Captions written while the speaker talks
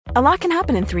A lot can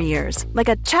happen in 3 years, like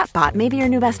a chatbot may be your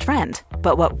new best friend.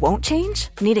 But what won't change?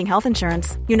 Needing health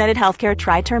insurance. United Healthcare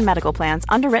Tri-Term Medical Plans,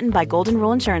 underwritten by Golden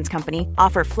Rule Insurance Company,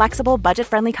 offer flexible,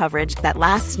 budget-friendly coverage that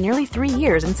lasts nearly 3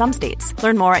 years in some states.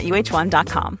 Learn more at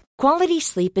uh1.com. Quality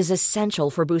sleep is essential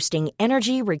for boosting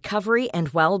energy, recovery, and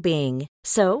well-being.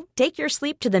 So, take your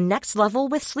sleep to the next level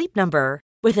with Sleep Number.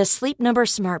 With a Sleep Number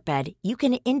smart bed, you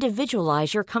can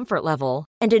individualize your comfort level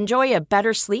and enjoy a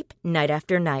better sleep night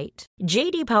after night.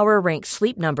 J.D. Power ranks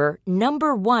Sleep Number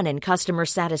number 1 in customer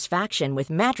satisfaction with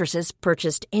mattresses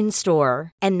purchased in-store.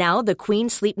 And now the Queen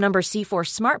Sleep Number C4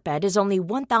 smart bed is only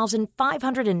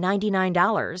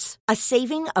 $1,599, a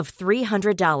saving of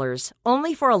 $300,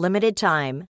 only for a limited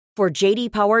time. For J.D.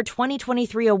 Power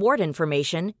 2023 award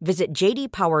information, visit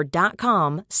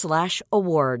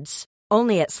jdpower.com/awards.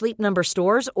 Only at Sleep Number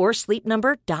stores or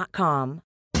sleepnumber.com.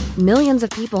 Millions of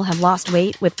people have lost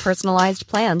weight with personalized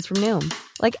plans from Noom.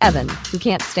 Like Evan, who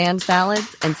can't stand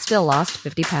salads and still lost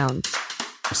 50 pounds.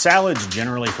 Salads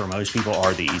generally for most people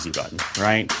are the easy button,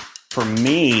 right? For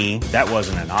me, that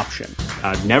wasn't an option.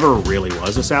 I never really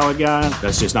was a salad guy.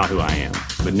 That's just not who I am.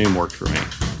 But Noom worked for me.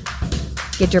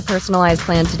 Get your personalized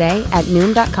plan today at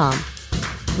Noom.com.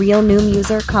 Real Noom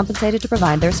user compensated to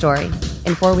provide their story.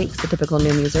 In 4 weeks, the typical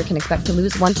Noom user can expect to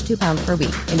lose 1 to 2 pounds per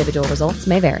week. Individual results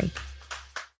may vary.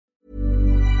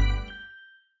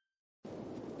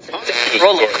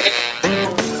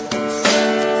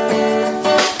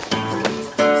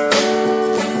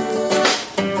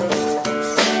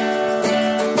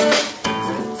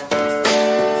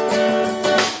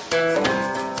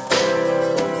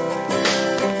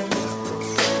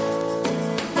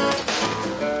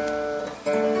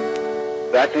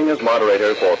 Acting as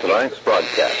moderator for tonight's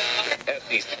broadcast.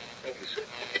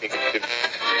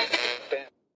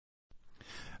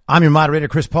 I'm your moderator,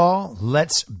 Chris Paul.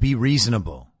 Let's be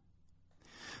reasonable.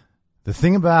 The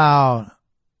thing about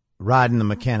riding the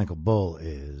mechanical bull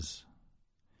is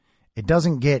it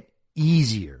doesn't get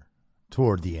easier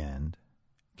toward the end.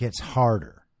 It gets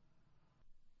harder.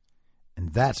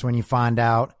 And that's when you find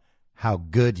out how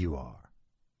good you are.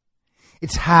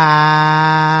 It's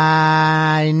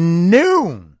high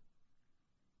noon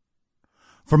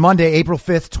for Monday, April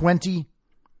 5th,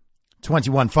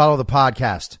 2021. Follow the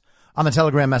podcast on the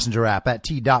Telegram Messenger app at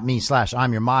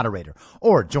t.me/I'm your moderator,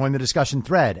 or join the discussion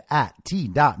thread at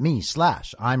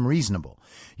t.me/I'm reasonable.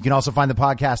 You can also find the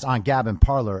podcast on Gab and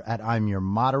Parler at I'm your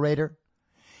moderator.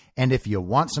 And if you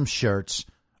want some shirts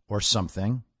or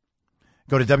something,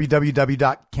 go to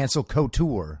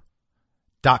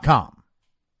www.cancelcouture.com.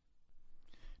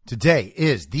 Today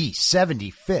is the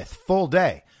 75th full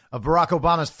day of Barack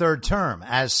Obama's third term,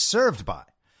 as served by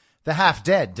the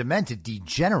half-dead, demented,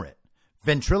 degenerate,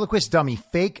 ventriloquist dummy,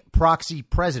 fake proxy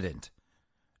president,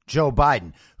 Joe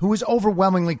Biden, who was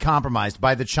overwhelmingly compromised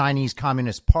by the Chinese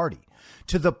Communist Party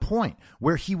to the point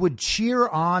where he would cheer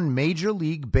on Major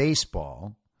League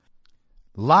Baseball,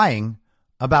 lying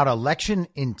about election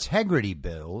integrity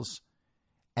bills,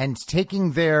 and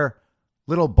taking their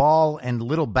little ball and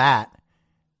little bat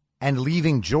and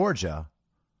leaving Georgia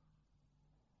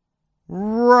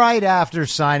right after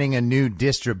signing a new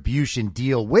distribution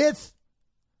deal with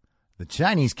the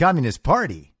Chinese Communist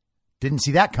Party. Didn't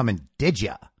see that coming, did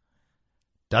ya?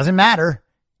 Doesn't matter.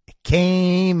 It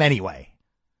came anyway.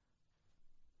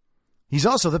 He's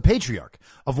also the patriarch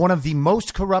of one of the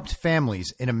most corrupt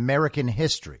families in American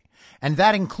history, and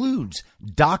that includes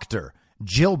Dr.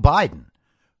 Jill Biden,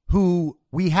 who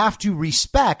we have to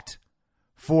respect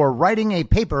for writing a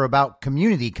paper about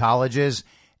community colleges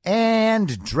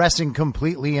and dressing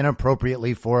completely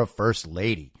inappropriately for a first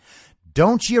lady.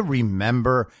 Don't you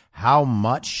remember how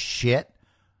much shit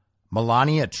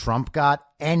Melania Trump got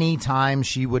anytime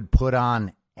she would put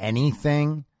on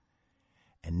anything?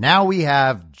 And now we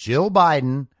have Jill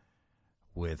Biden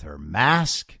with her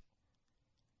mask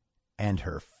and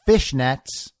her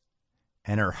fishnets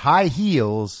and her high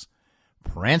heels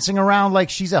prancing around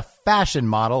like she's a fashion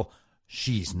model.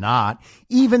 She's not,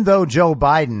 even though Joe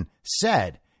Biden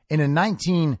said in a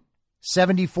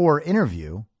 1974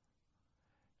 interview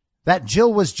that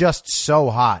Jill was just so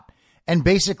hot and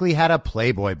basically had a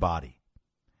Playboy body.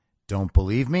 Don't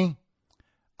believe me?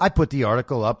 I put the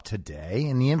article up today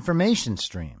in the information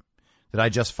stream. Did I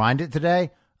just find it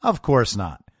today? Of course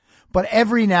not. But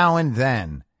every now and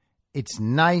then, it's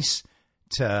nice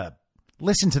to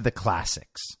listen to the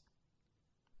classics.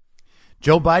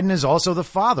 Joe Biden is also the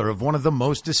father of one of the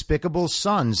most despicable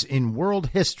sons in world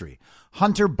history,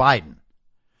 Hunter Biden,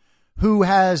 who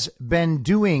has been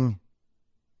doing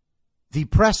the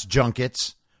press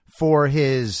junkets for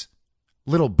his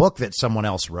little book that someone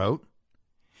else wrote.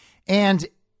 And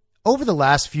over the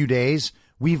last few days,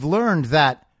 we've learned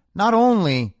that not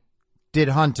only did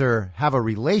Hunter have a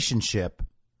relationship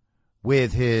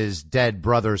with his dead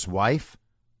brother's wife,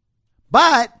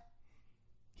 but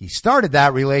he started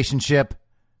that relationship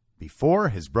before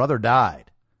his brother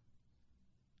died.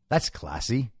 That's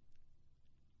classy.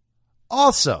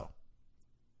 Also,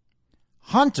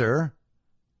 Hunter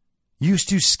used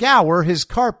to scour his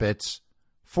carpets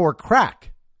for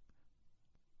crack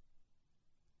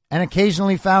and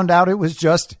occasionally found out it was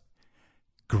just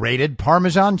grated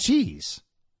Parmesan cheese.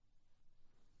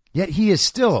 Yet he is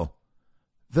still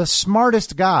the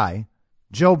smartest guy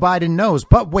Joe Biden knows.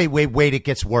 But wait, it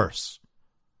gets worse.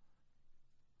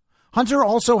 Hunter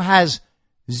also has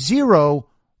zero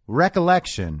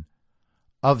recollection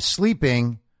of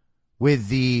sleeping with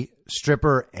the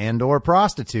stripper and or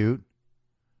prostitute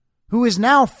who is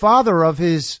now father of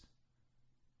his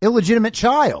illegitimate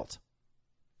child,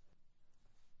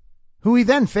 who he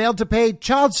then failed to pay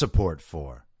child support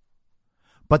for.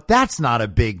 But that's not a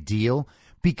big deal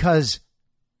because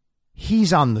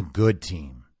he's on the good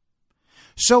team.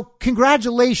 So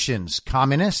congratulations,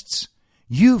 communists.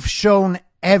 You've shown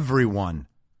everyone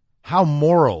how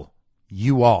moral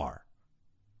you are.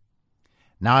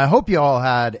 Now, I hope you all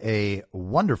had a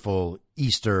wonderful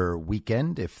Easter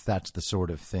weekend, if that's the sort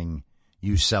of thing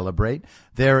you celebrate.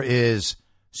 There is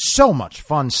so much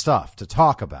fun stuff to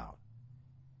talk about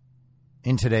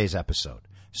in today's episode.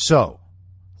 So,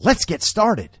 let's get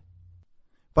started.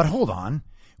 But hold on,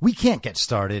 we can't get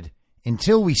started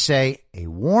until we say a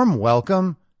warm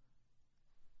welcome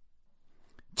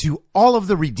to all of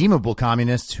the redeemable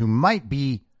communists who might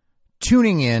be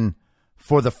tuning in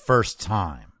for the first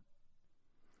time.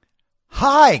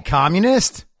 Hi,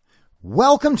 communist.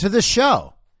 Welcome to the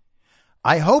show.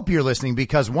 I hope you're listening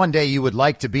because one day you would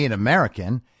like to be an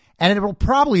American, and it will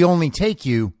probably only take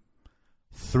you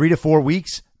 3 to 4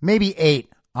 weeks, maybe 8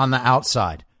 on the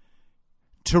outside,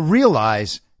 to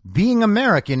realize being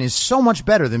American is so much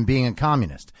better than being a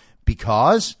communist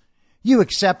because you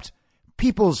accept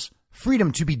people's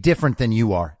freedom to be different than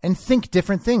you are and think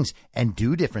different things and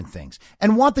do different things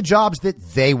and want the jobs that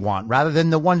they want rather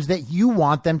than the ones that you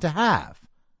want them to have.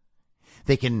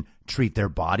 They can treat their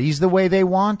bodies the way they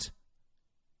want.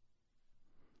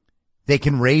 They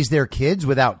can raise their kids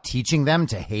without teaching them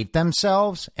to hate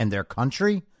themselves and their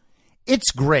country. It's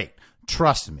great.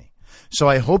 Trust me. So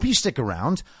I hope you stick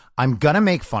around. I'm going to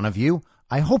make fun of you.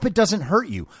 I hope it doesn't hurt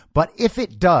you. But if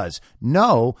it does,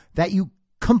 know that you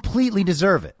completely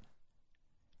deserve it.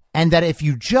 And that if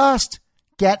you just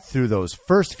get through those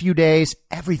first few days,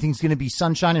 everything's going to be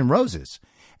sunshine and roses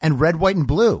and red, white, and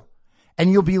blue.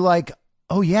 And you'll be like,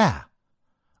 oh, yeah,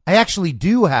 I actually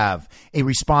do have a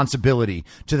responsibility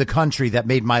to the country that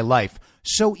made my life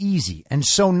so easy and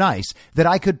so nice that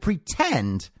I could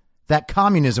pretend that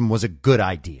communism was a good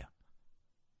idea.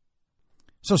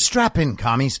 So strap in,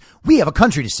 commies. We have a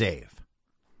country to save.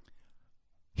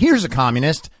 Here's a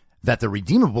communist that the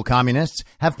redeemable communists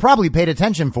have probably paid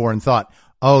attention for and thought,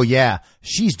 oh, yeah,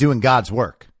 she's doing God's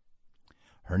work.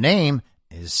 Her name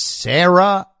is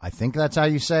Sarah, I think that's how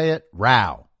you say it,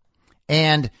 Rao.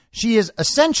 And she is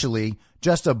essentially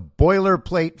just a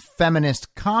boilerplate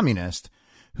feminist communist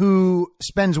who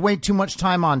spends way too much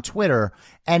time on Twitter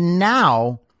and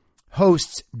now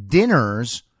hosts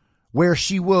dinners where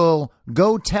she will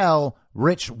go tell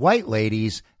rich white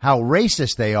ladies how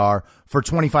racist they are for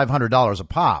 $2,500 a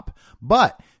pop.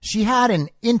 But she had an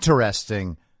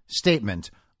interesting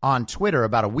statement on Twitter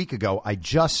about a week ago. I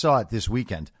just saw it this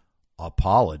weekend.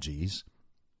 Apologies.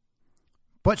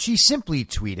 But she simply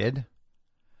tweeted,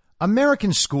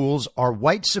 American schools are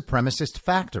white supremacist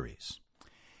factories.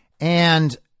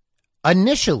 And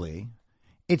initially,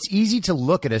 it's easy to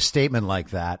look at a statement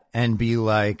like that and be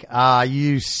like,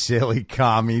 you silly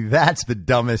commie, that's the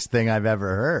dumbest thing I've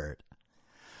ever heard.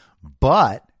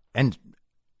 But, and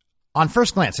on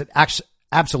first glance, it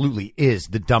absolutely is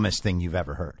the dumbest thing you've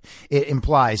ever heard. It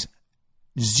implies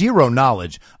zero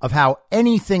knowledge of how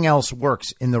anything else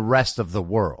works in the rest of the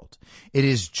world. It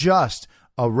is just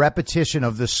a repetition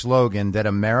of the slogan that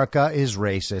America is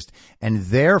racist and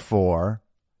therefore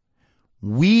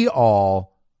we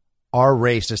all are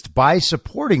racist by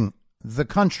supporting the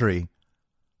country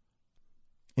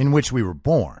in which we were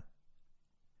born.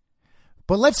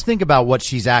 But let's think about what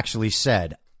she's actually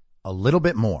said a little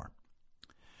bit more.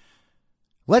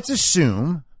 Let's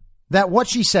assume that what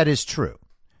she said is true,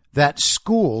 that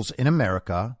schools in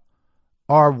America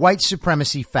are white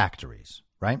supremacy factories,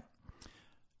 right?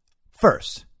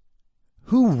 First,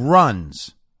 who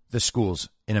runs the schools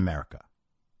in America?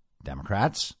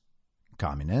 Democrats,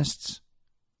 communists.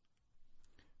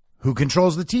 Who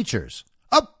controls the teachers?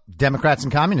 Oh, Democrats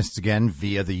and communists again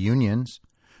via the unions.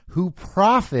 who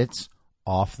profits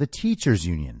off the teachers'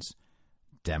 unions?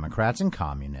 Democrats and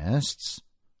communists.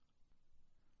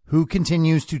 Who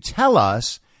continues to tell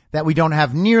us that we don't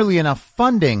have nearly enough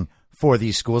funding for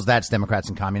these schools? That's Democrats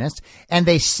and communists. And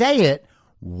they say it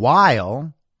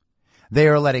while they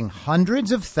are letting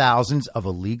hundreds of thousands of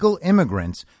illegal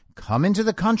immigrants come into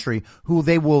the country who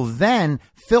they will then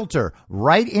filter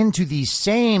right into these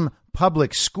same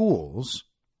public schools,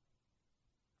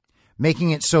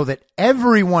 making it so that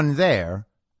everyone there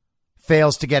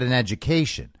fails to get an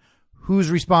education.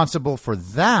 Who's responsible for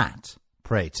that,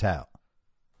 pray tell?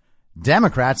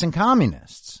 Democrats and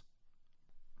communists.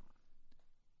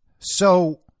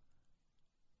 So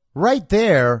right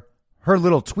there, her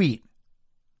little tweet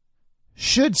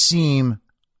should seem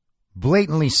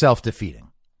blatantly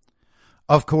self-defeating.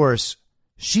 Of course,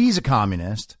 she's a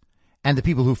communist, and the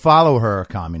people who follow her are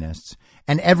communists,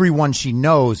 and everyone she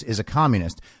knows is a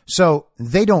communist. So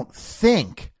they don't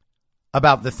think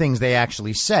about the things they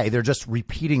actually say. They're just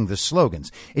repeating the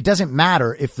slogans. It doesn't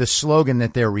matter if the slogan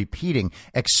that they're repeating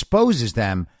exposes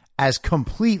them as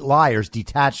complete liars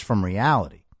detached from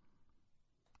reality.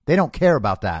 They don't care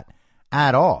about that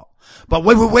at all. But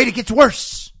wait, it gets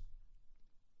worse.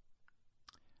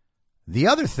 The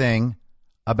other thing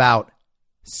about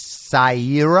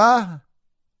Saira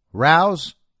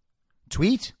Rao's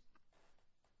tweet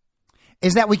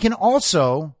is that we can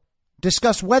also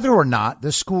discuss whether or not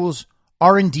the schools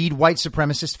are indeed white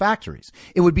supremacist factories.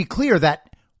 It would be clear that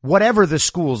whatever the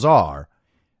schools are,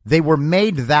 they were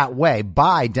made that way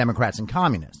by Democrats and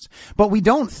communists. But we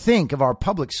don't think of our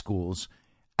public schools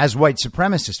as white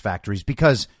supremacist factories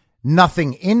because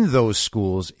nothing in those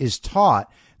schools is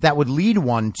taught that would lead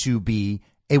one to be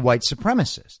a white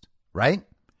supremacist, right?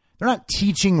 They're not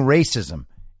teaching racism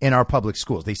in our public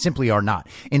schools. They simply are not.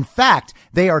 In fact,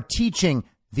 they are teaching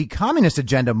the communist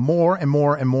agenda more and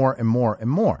more and more and more and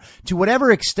more. To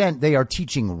whatever extent they are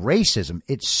teaching racism,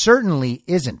 it certainly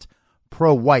isn't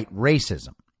pro-white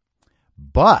racism.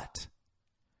 But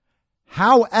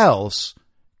how else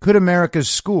could America's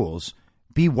schools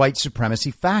be white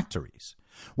supremacy factories?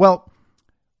 Well,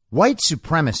 white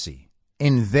supremacy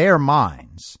in their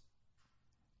minds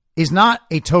is not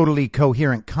a totally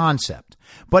coherent concept.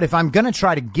 But if I'm going to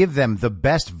try to give them the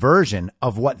best version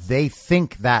of what they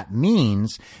think that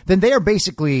means, then they are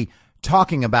basically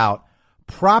talking about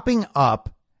propping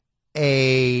up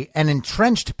an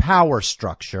entrenched power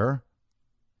structure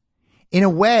in a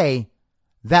way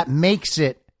that makes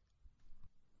it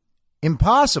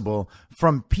impossible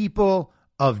from people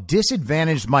of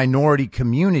disadvantaged minority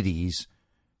communities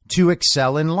to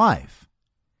excel in life.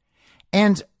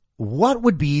 And what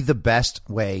would be the best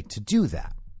way to do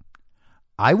that?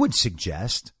 I would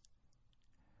suggest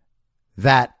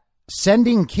that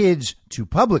sending kids to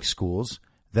public schools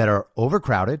that are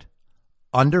overcrowded,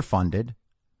 underfunded,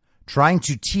 trying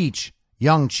to teach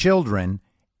young children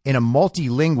in a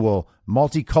multilingual,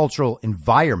 multicultural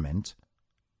environment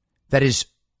that is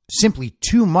simply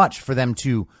too much for them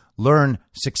to learn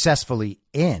successfully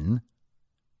in,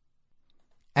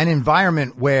 an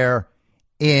environment where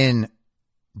in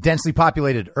densely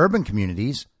populated urban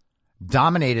communities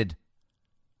dominated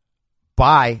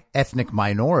by ethnic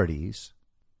minorities,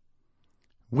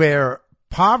 where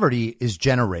poverty is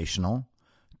generational,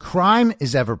 crime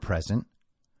is ever present,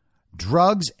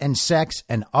 drugs and sex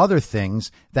and other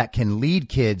things that can lead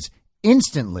kids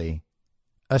instantly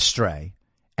astray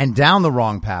and down the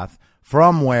wrong path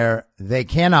from where they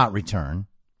cannot return.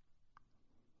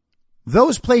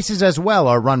 Those places as well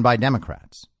are run by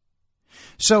Democrats.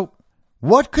 So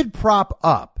what could prop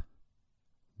up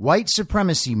white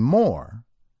supremacy more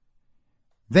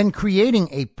than creating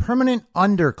a permanent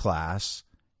underclass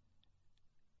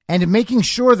and making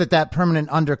sure that that permanent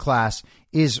underclass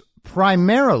is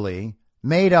primarily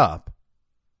made up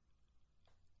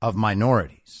of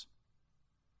minorities?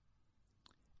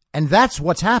 And that's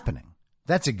what's happening.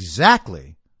 That's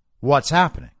exactly what's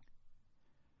happening.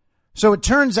 So it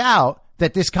turns out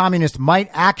that this communist might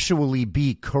actually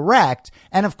be correct,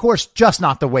 and of course, just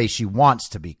not the way she wants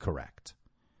to be correct.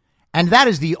 And that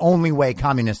is the only way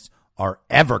communists are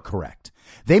ever correct.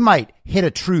 They might hit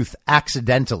a truth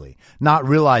accidentally, not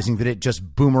realizing that it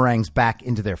just boomerangs back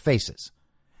into their faces.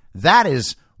 That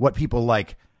is what people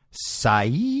like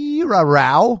Saira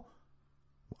Rao,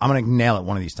 I'm going to nail it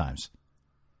one of these times.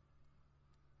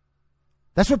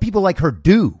 That's what people like her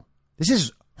do. This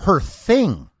is her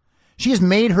thing. She has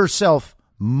made herself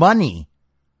money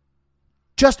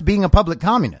just being a public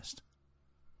communist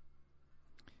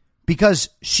because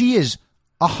she is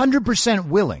 100%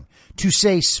 willing to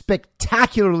say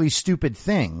spectacularly stupid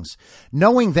things,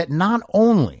 knowing that not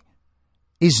only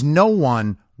is no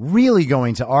one really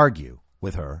going to argue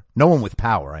with her, no one with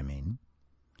power, I mean.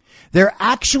 They're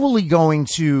actually going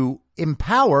to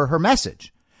empower her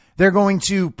message. They're going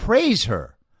to praise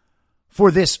her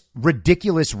for this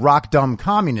ridiculous rock-dumb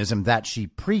communism that she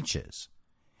preaches.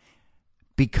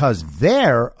 Because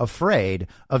they're afraid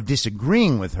of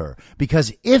disagreeing with her.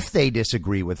 Because if they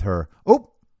disagree with her,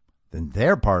 then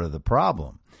they're part of the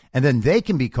problem. And then they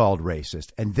can be called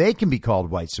racist, and they can be called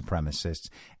white supremacists.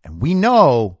 And we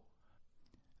know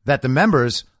that the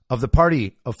members of the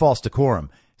party of false decorum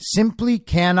simply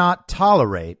cannot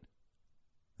tolerate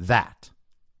that.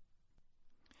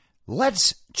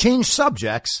 Let's change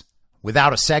subjects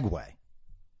without a segue.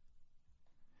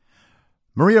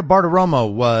 Maria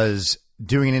Bartiromo was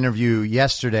doing an interview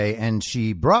yesterday, and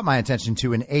she brought my attention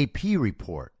to an AP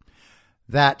report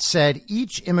that said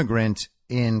each immigrant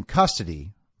in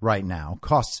custody right now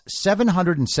costs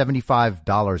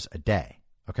 $775 a day.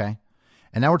 Okay.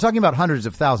 And now we're talking about hundreds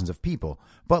of thousands of people,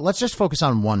 but let's just focus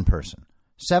on one person.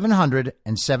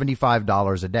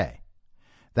 $775 a day.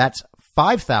 That's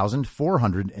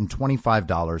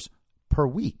 $5,425 per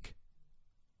week.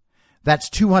 That's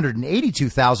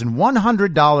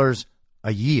 $282,100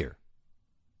 a year.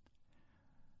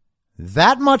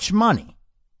 That much money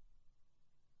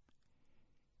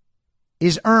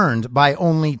is earned by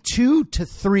only 2 to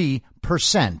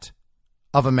 3%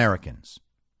 of Americans.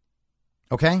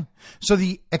 Okay? So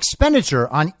the expenditure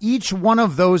on each one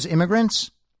of those immigrants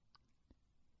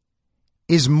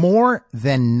is more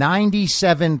than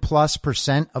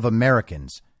 97% of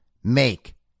Americans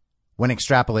make when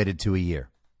extrapolated to a year.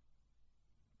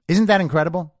 Isn't that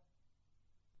incredible?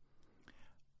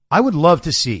 I would love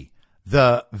to see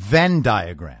the Venn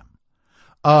diagram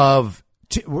of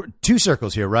two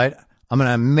circles here, right? I'm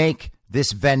going to make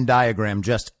this Venn diagram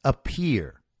just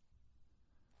appear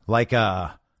like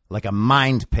a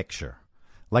mind picture.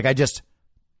 Like I just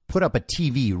put up a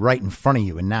TV right in front of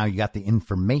you and now you got the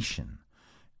information.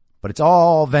 But it's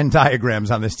all Venn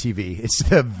diagrams on this TV. It's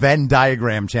the Venn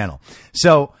diagram channel.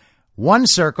 So one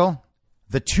circle,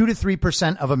 the 2 to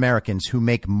 3% of Americans who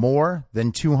make more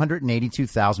than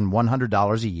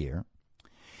 $282,100 a year.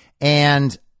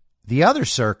 And the other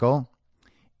circle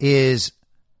is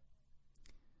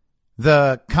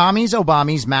the commies,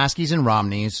 Obamas, Maskies, and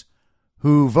Romneys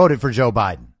who voted for Joe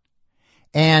Biden.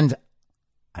 And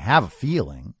I have a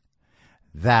feeling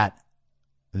that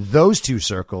those two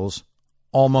circles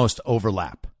almost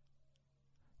overlap.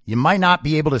 You might not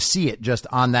be able to see it just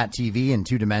on that TV in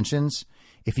 2 dimensions.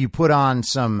 If you put on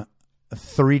some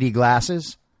 3D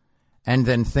glasses and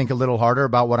then think a little harder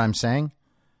about what I'm saying,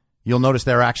 you'll notice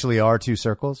there actually are 2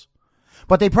 circles,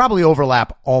 but they probably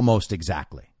overlap almost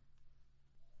exactly.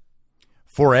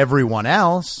 For everyone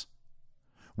else,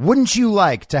 wouldn't you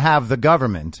like to have the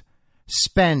government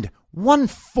spend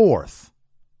 1/4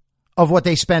 of what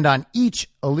they spend on each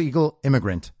illegal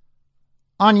immigrant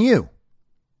on you?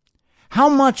 How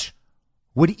much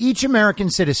would each American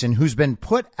citizen who's been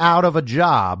put out of a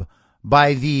job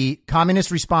by the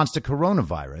communist response to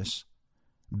coronavirus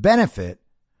benefit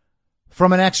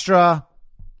from an extra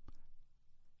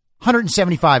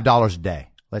 $175 a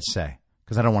day, let's say,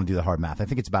 because I don't want to do the hard math. I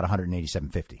think it's about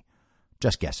 $187.50.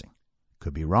 Just guessing.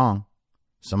 Could be wrong.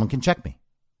 Someone can check me.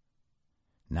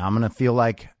 Now I'm going to feel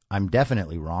like I'm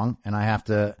definitely wrong, and I have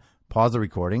to pause the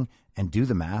recording and do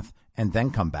the math and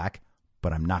then come back,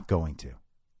 but I'm not going to,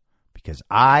 because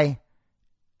I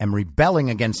am rebelling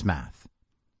against math.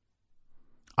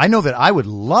 I know that I would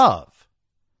love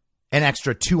an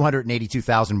extra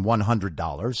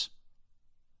 $282,100,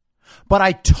 but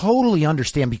I totally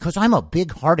understand, because I'm a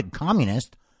big-hearted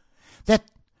communist, that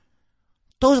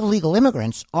those illegal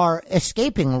immigrants are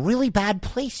escaping really bad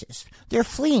places. They're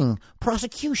fleeing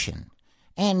prosecution.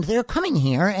 And they're coming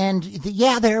here, and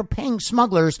they're paying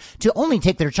smugglers to only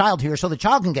take their child here so the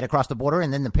child can get across the border,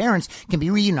 and then the parents can be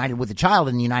reunited with the child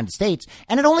in the United States.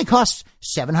 And it only costs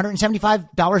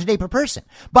 $775 a day per person.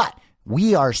 But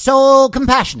we are so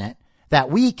compassionate that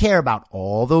we care about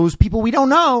all those people we don't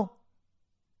know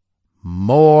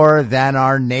more than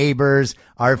our neighbors,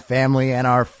 our family, and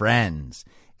our friends.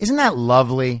 Isn't that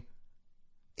lovely?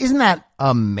 Isn't that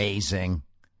amazing?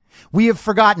 We have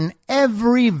forgotten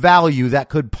every value that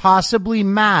could possibly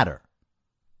matter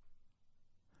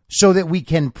so that we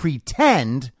can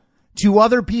pretend to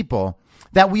other people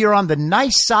that we are on the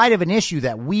nice side of an issue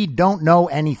that we don't know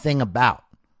anything about.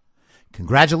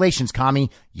 Congratulations,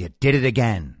 commie. You did it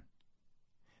again.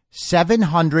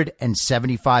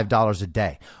 $775 a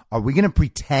day. Are we going to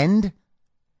pretend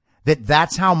that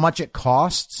that's how much it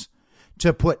costs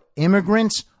to put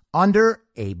immigrants under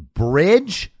a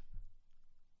bridge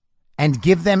and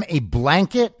give them a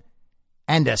blanket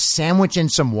and a sandwich and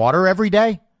some water every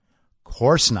day?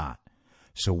 Course not.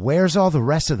 So where's all the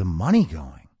rest of the money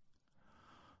going?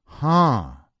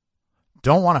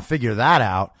 Don't want to figure that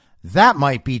out. That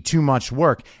might be too much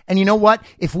work. And you know what?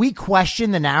 If we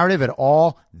question the narrative at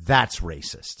all, that's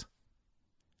racist.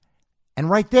 And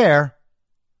right there,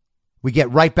 we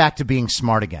get right back to being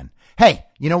smart again. Hey,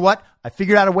 you know what? I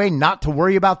figured out a way not to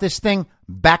worry about this thing.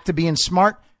 Back to being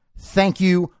smart. Thank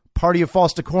you, party of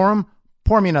false decorum.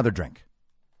 Pour me another drink.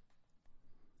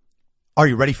 Are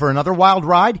you ready for another wild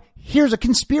ride? Here's a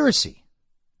conspiracy.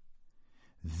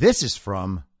 This is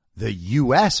from the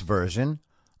U.S. version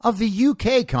of the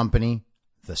UK company,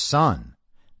 The Sun.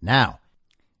 Now,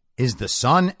 is The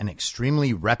Sun an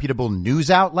extremely reputable news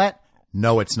outlet?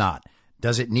 No, it's not.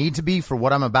 Does it need to be for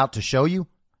what I'm about to show you?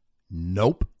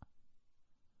 Nope.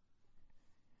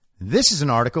 This is an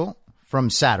article from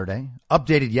Saturday,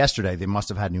 updated yesterday. They must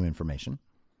have had new information,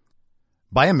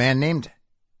 by a man named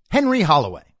Henry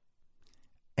Holloway.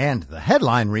 And the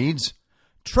headline reads,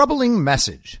 "Troubling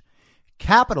message.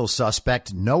 Capitol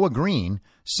suspect Noah Green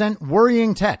sent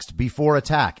worrying text before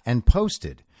attack and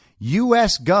posted,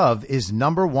 U.S. Gov is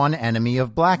number one enemy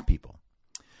of black people."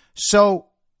 So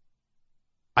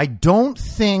I don't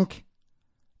think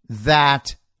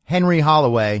that Henry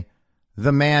Holloway,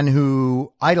 the man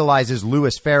who idolizes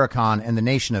Louis Farrakhan and the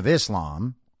Nation of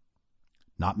Islam,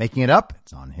 not making it up,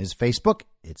 it's on his Facebook,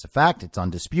 it's a fact, it's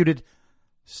undisputed.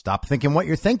 Stop thinking what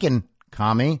you're thinking,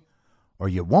 commie, or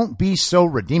you won't be so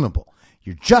redeemable.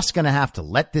 You're just going to have to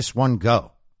let this one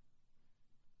go.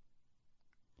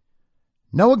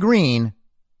 Noah Green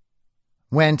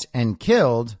went and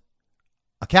killed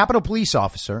a Capitol police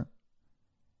officer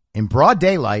in broad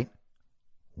daylight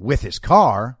with his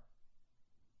car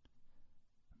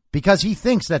because he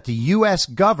thinks that the U.S.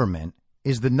 government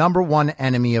is the number one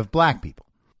enemy of black people.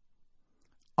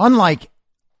 Unlike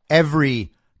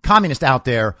every communist out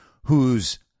there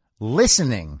who's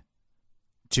listening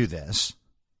to this,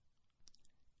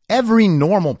 every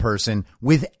normal person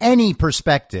with any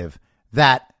perspective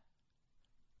that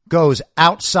goes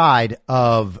outside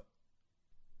of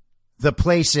the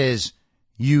places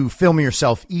you film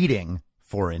yourself eating,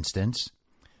 for instance,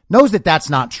 knows that that's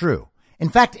not true. In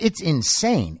fact, it's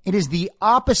insane. It is the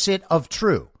opposite of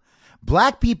true.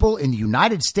 Black people in the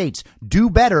United States do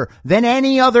better than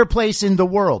any other place in the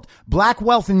world. Black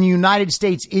wealth in the United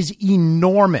States is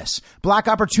enormous. Black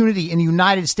opportunity in the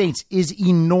United States is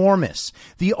enormous.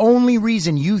 The only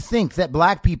reason you think that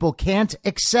black people can't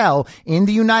excel in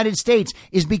the United States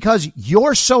is because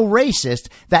you're so racist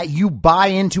that you buy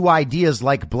into ideas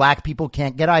like black people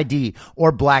can't get ID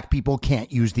or black people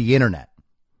can't use the internet.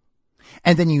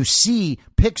 And then you see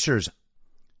pictures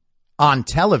on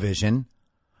television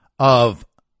of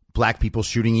black people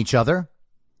shooting each other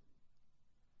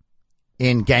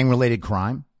in gang-related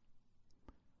crime.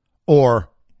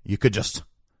 Or you could just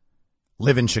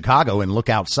live in Chicago and look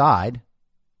outside.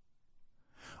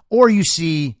 Or you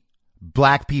see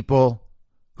black people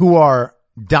who are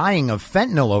dying of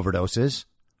fentanyl overdoses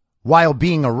while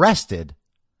being arrested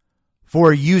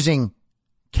for using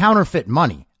counterfeit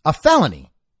money, a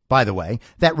felony, by the way,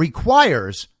 that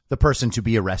requires the person to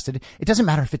be arrested. It doesn't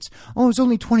matter if it's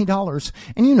only $20.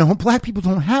 And you know, black people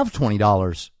don't have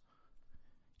 $20.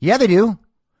 Yeah, they do.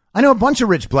 I know a bunch of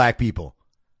rich black people.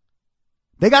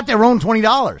 They got their own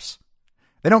 $20.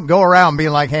 They don't go around being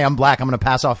like, hey, I'm black, I'm going to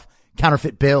pass off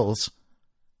counterfeit bills.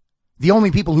 The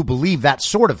only people who believe that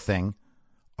sort of thing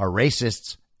are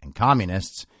racists and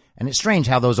communists. And it's strange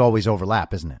how those always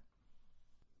overlap, isn't it?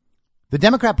 The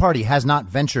Democrat Party has not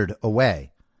ventured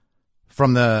away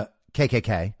from the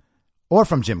KKK or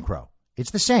from Jim Crow.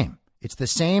 It's the same. It's the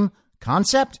same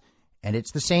concept, and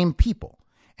it's the same people.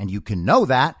 And you can know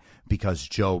that because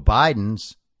Joe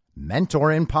Biden's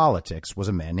mentor in politics was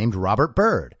a man named Robert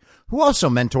Byrd, who also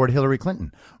mentored Hillary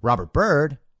Clinton. Robert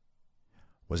Byrd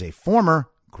was a former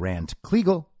Grand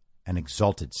Kleagle and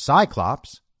Exalted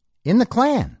Cyclops in the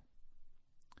Klan.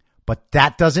 But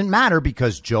that doesn't matter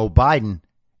because Joe Biden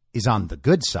is on the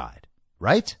good side,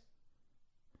 right?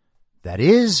 That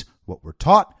is what we're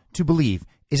taught to believe,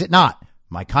 is it not,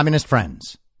 my communist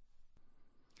friends?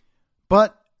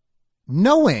 But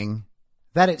knowing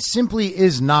that it simply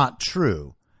is not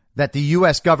true that the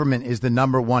U.S. government is the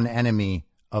number one enemy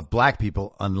of black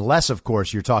people, unless, of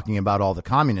course, you're talking about all the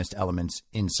communist elements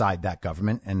inside that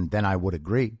government, and then I would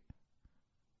agree.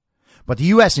 But the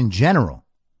U.S. in general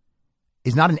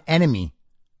is not an enemy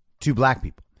to black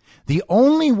people. The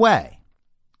only way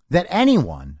that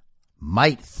anyone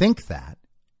might think that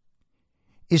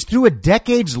is through a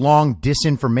decades-long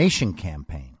disinformation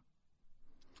campaign.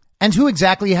 And who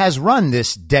exactly has run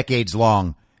this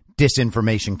decades-long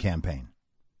disinformation campaign?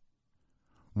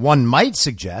 one might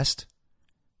suggest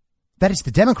that it's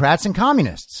the Democrats and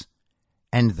communists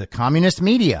and the communist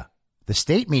media, the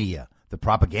state media, the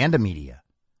propaganda media.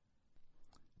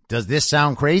 Does this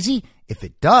sound crazy? If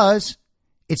it does,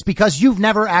 it's because you've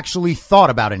never actually thought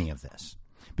about any of this.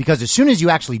 Because as soon as you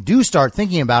actually do start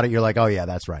thinking about it, you're like, oh, yeah,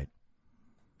 that's right.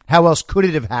 How else could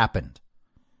it have happened?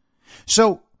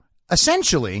 So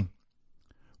essentially,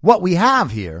 what we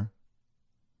have here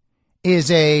is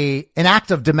an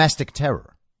act of domestic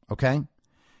terror. OK,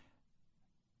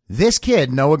 this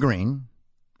kid, Noah Green,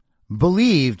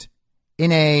 believed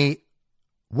in a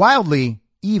wildly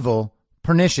evil,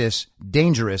 pernicious,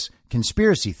 dangerous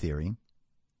conspiracy theory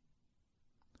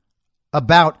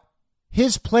about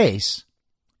his place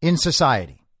in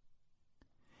society.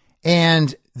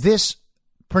 And this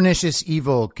pernicious,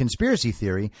 evil conspiracy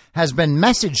theory has been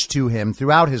messaged to him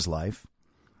throughout his life,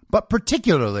 but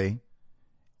particularly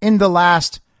in the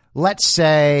last, let's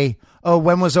say,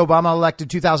 when was Obama elected?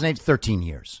 2008, 13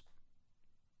 years.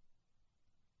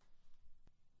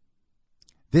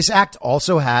 This act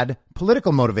also had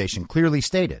political motivation clearly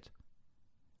stated.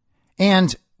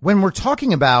 And when we're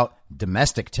talking about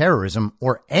domestic terrorism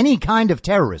or any kind of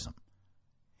terrorism,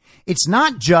 it's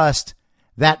not just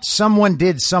that someone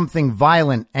did something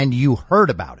violent and you heard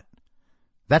about it.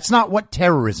 That's not what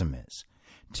terrorism is.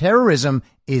 Terrorism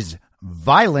is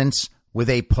violence with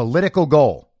a political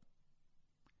goal.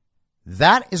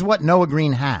 That is what Noah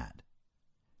Green had.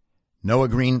 Noah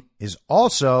Green is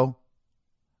also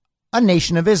a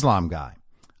Nation of Islam guy,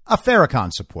 a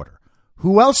Farrakhan supporter.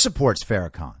 Who else supports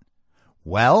Farrakhan?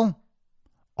 Well,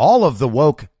 all of the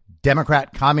woke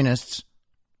Democrat communists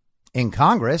in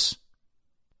Congress.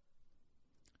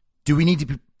 Do we need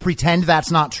to pretend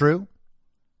that's not true?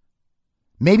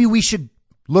 Maybe we should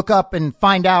look up and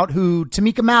find out who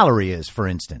Tamika Mallory is, for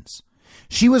instance.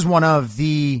 She was one of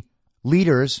the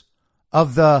leaders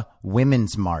of the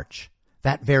Women's March,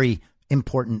 that very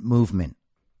important movement.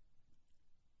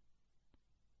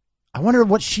 I wonder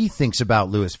what she thinks about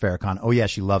Louis Farrakhan. Oh, yeah,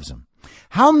 she loves him.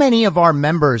 How many of our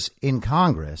members in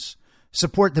Congress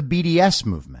support the BDS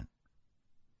movement?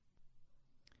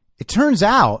 It turns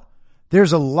out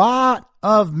there's a lot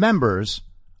of members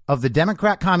of the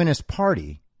Democrat Communist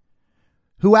Party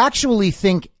who actually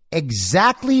think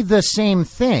exactly the same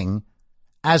thing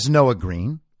as Noah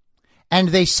Green, and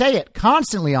they say it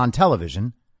constantly on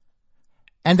television,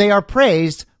 and they are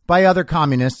praised by other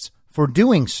communists for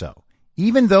doing so,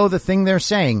 even though the thing they're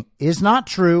saying is not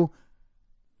true,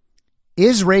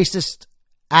 is racist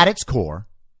at its core,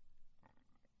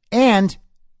 and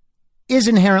is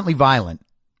inherently violent.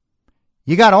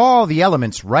 You got all the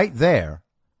elements right there.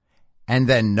 And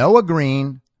then Noah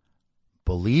Green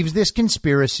believes this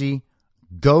conspiracy,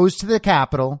 goes to the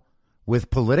Capitol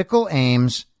with political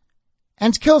aims,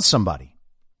 and kills somebody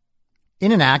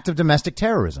in an act of domestic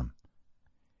terrorism.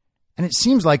 And it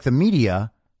seems like the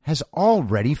media has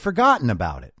already forgotten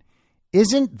about it.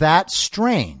 Isn't that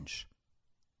strange?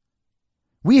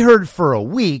 We heard for a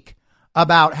week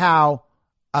about how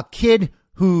a kid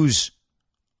who's,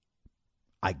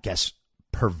 I guess,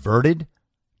 perverted,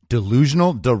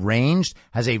 delusional, deranged,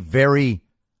 has a very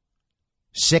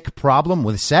sick problem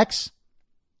with sex,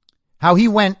 how he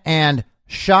went and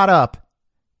shot up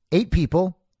 8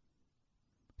 people.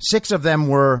 6 of them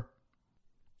were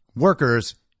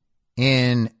workers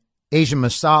in Asian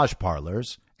massage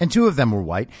parlors, and 2 of them were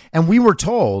white. And we were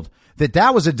told that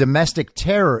that was a domestic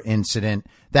terror incident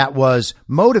that was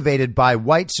motivated by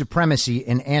white supremacy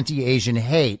and anti-Asian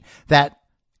hate that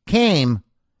came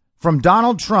from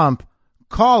Donald Trump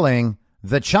calling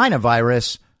the China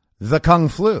virus the Kung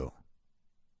flu,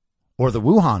 or the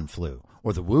Wuhan flu,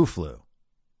 or the Wu flu.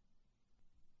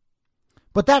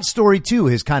 But that story, too,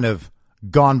 has kind of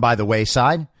gone by the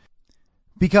wayside,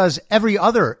 because every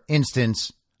other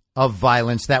instance of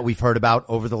violence that we've heard about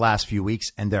over the last few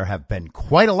weeks, and there have been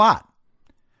quite a lot,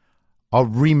 a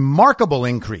remarkable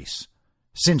increase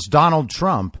since Donald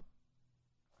Trump,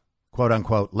 quote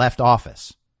unquote, left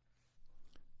office.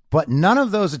 But none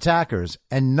of those attackers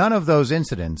and none of those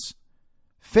incidents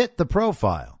fit the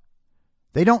profile.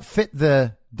 They don't fit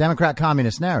the Democrat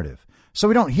communist narrative, so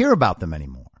we don't hear about them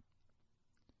anymore.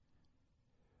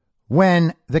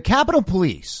 When the Capitol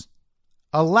Police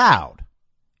allowed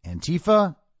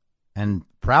Antifa and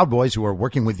Proud Boys, who are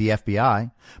working with the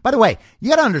FBI. By the way, you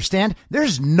got to understand,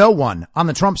 there's no one on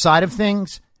the Trump side of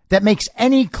things that makes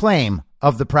any claim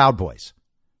of the Proud Boys.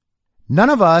 None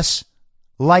of us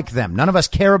like them. None of us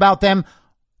care about them.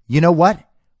 You know what?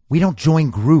 We don't join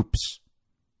groups.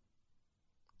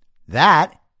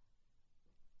 That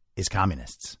is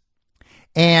communists.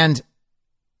 And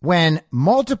when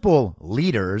multiple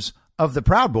leaders of the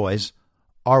Proud Boys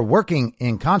are working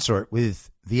in consort with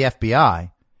the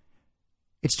FBI,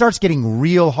 it starts getting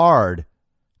real hard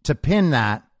to pin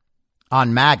that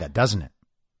on MAGA, doesn't it?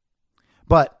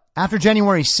 But after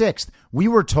January 6th, we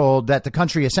were told that the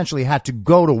country essentially had to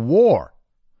go to war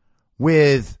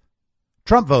with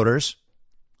Trump voters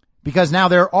because now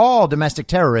they're all domestic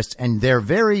terrorists and they're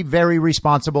very, very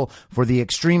responsible for the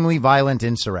extremely violent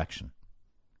insurrection.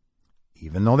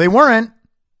 Even though they weren't.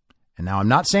 And now I'm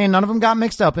not saying none of them got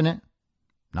mixed up in it.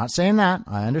 Not saying that.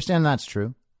 I understand that's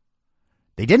true.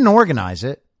 They didn't organize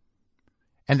it.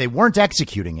 And they weren't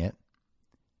executing it.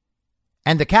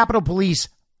 And the Capitol Police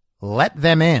let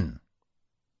them in.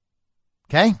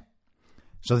 Okay?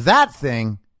 So that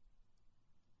thing,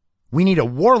 we need a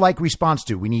warlike response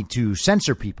to. We need to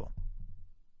censor people.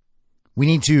 We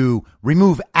need to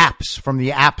remove apps from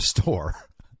the App Store.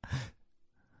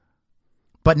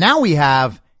 But now we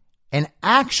have an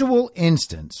actual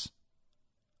instance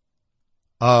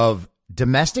of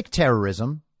domestic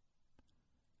terrorism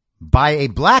by a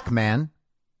black man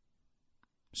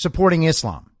supporting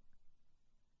Islam.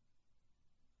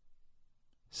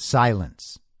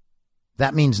 Silence.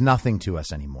 That means nothing to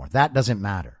us anymore. That doesn't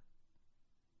matter.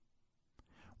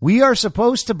 We are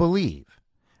supposed to believe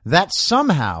that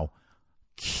somehow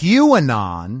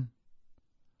QAnon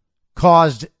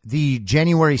caused the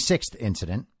January 6th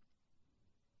incident.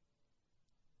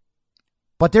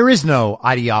 But there is no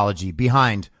ideology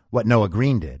behind what Noah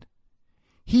Green did.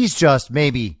 He's just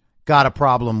maybe got a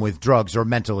problem with drugs or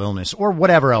mental illness or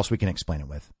whatever else we can explain it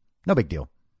with. No big deal.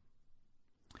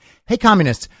 Hey,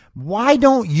 communists, why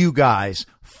don't you guys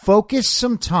focus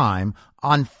some time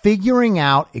on figuring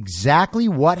out exactly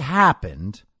what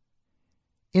happened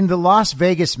in the Las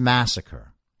Vegas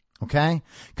massacre? Okay?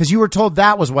 Because you were told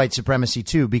that was white supremacy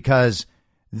too, because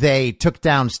they took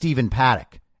down Stephen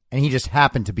Paddock and he just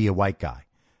happened to be a white guy.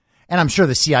 And I'm sure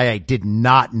the CIA did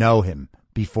not know him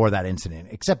before that incident,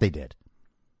 except they did.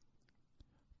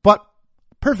 But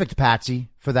perfect patsy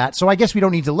for that. So I guess we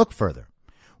don't need to look further.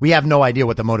 We have no idea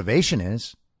what the motivation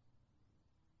is,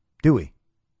 do we?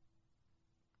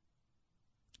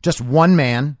 Just one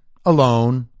man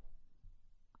alone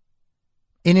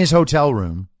in his hotel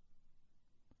room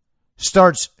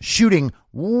starts shooting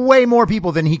way more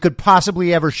people than he could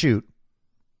possibly ever shoot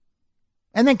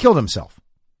and then killed himself.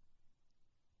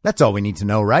 That's all we need to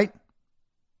know, right?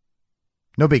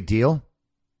 No big deal.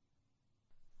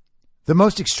 The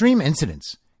most extreme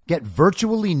incidents get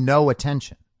virtually no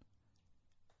attention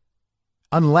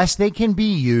unless they can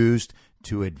be used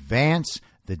to advance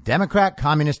the Democrat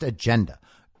communist agenda,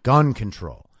 gun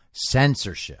control,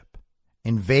 censorship,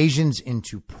 invasions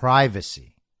into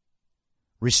privacy,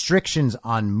 restrictions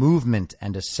on movement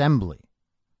and assembly.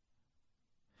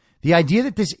 The idea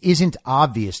that this isn't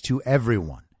obvious to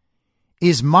everyone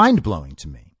is mind-blowing to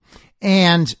me.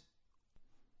 And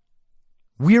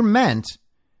we're meant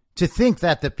to think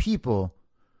that the people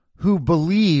who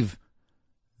believe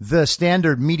the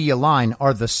standard media line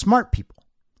are the smart people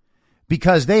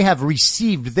because they have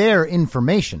received their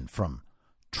information from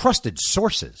trusted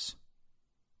sources.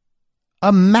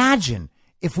 Imagine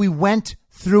if we went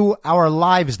through our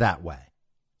lives that way.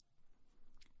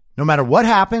 No matter what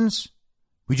happens,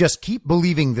 we just keep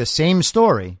believing the same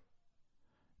story.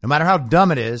 No matter how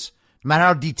dumb it is, no matter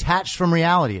how detached from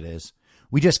reality it is,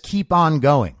 we just keep on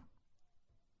going.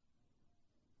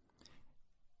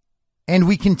 And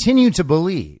we continue to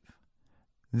believe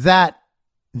that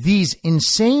these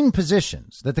insane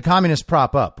positions that the communists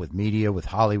prop up with media, with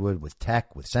Hollywood, with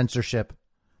tech, with censorship,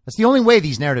 that's the only way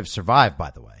these narratives survive, by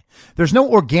the way. There's no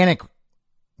organic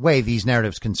way these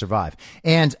narratives can survive.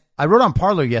 And I wrote on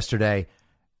Parler yesterday,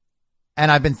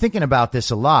 and I've been thinking about this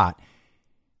a lot.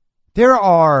 There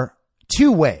are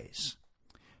two ways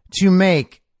to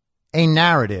make a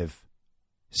narrative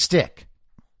stick,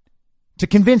 to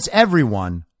convince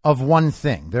everyone of one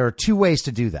thing. There are two ways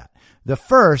to do that. The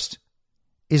first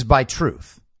is by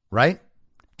truth, right?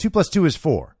 2 + 2 is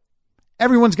 4.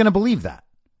 Everyone's going to believe that.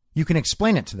 You can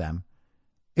explain it to them.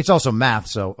 It's also math,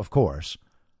 so of course.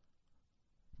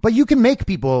 But you can make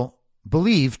people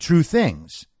believe true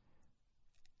things.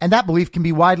 And that belief can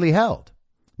be widely held.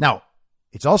 Now,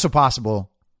 it's also possible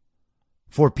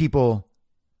for people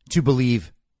to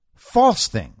believe false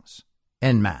things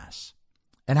en masse.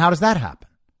 And how does that happen?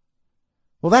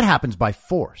 Well, that happens by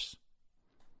force.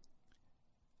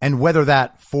 And whether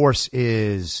that force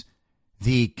is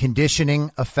the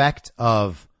conditioning effect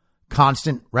of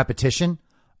constant repetition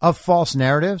of false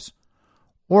narratives,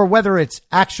 or whether it's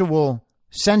actual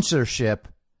censorship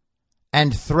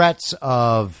and threats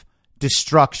of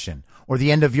destruction or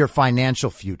the end of your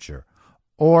financial future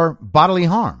or bodily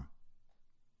harm.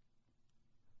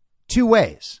 two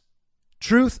ways,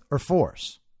 truth or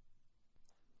force.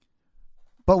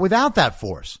 But without that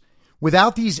force,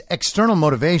 without these external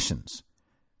motivations,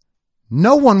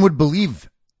 no one would believe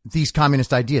these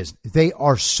communist ideas. They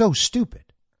are so stupid.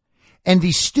 And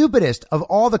the stupidest of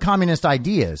all the communist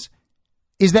ideas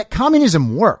is that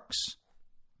communism works.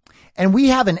 And we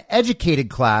have an educated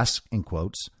class, in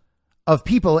quotes, of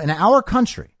people in our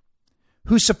country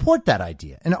who support that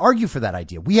idea and argue for that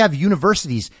idea. We have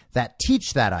universities that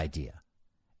teach that idea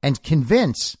and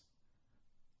convince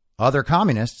other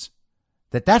communists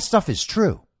that that stuff is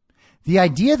true. The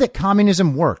idea that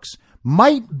communism works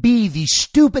might be the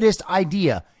stupidest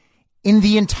idea in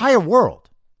the entire world.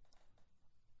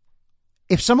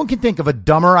 If someone can think of a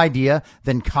dumber idea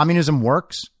than communism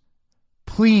works,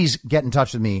 please get in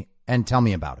touch with me and tell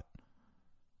me about it.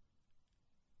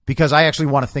 Because I actually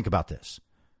want to think about this.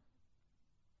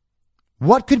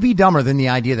 What could be dumber than the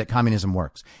idea that communism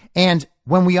works? And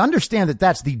when we understand that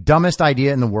that's the dumbest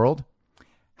idea in the world,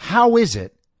 how is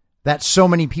it that so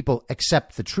many people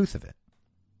accept the truth of it?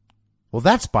 Well,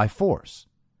 that's by force.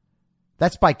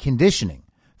 That's by conditioning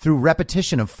through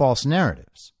repetition of false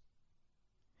narratives.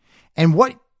 And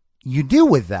what you do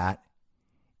with that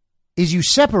is you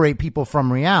separate people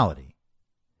from reality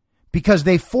because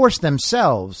they force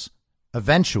themselves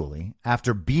eventually,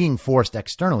 after being forced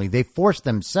externally, they force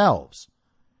themselves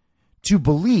to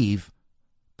believe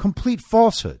complete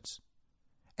falsehoods.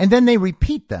 And then they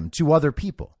repeat them to other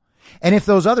people. And if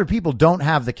those other people don't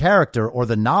have the character or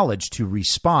the knowledge to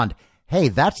respond, hey,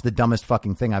 that's the dumbest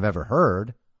fucking thing I've ever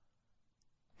heard,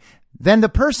 then the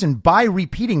person, by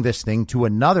repeating this thing to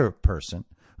another person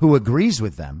who agrees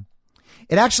with them,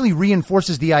 it actually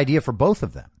reinforces the idea for both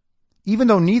of them, even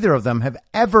though neither of them have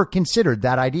ever considered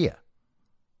that idea.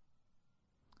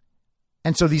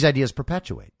 And so these ideas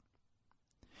perpetuate.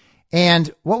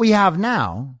 And what we have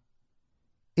now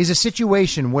is a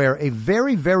situation where a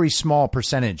very, very small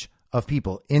percentage of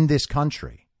people in this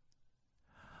country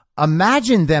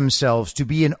imagine themselves to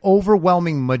be an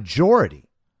overwhelming majority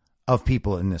of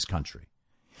people in this country,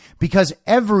 because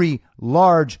every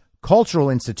large cultural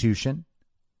institution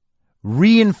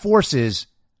reinforces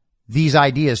these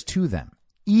ideas to them,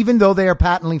 even though they are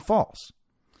patently false.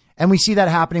 And we see that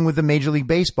happening with the Major League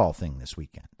Baseball thing this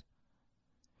weekend.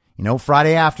 You know,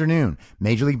 Friday afternoon,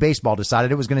 Major League Baseball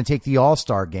decided it was going to take the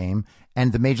All-Star game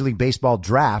and the Major League Baseball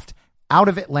draft out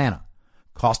of Atlanta,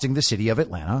 costing the city of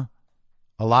Atlanta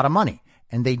a lot of money.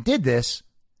 And they did this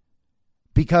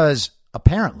because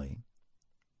apparently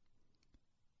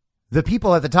the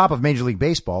people at the top of Major League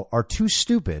Baseball are too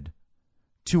stupid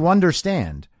to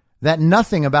understand that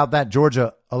nothing about that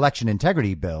Georgia election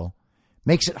integrity bill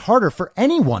makes it harder for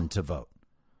anyone to vote,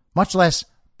 much less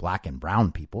black and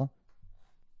brown people.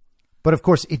 But of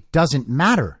course, it doesn't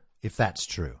matter if that's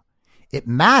true. It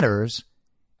matters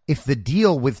if the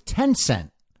deal with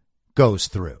Tencent goes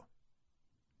through.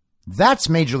 That's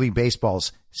Major League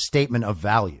Baseball's statement of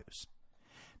values.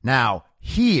 Now,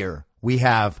 here we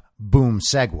have boom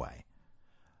segue.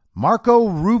 Marco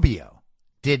Rubio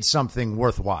did something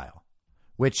worthwhile,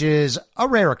 which is a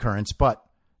rare occurrence, but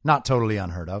not totally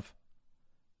unheard of.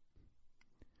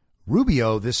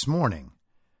 Rubio this morning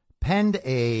penned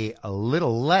a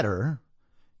little letter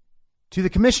to the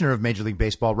commissioner of Major League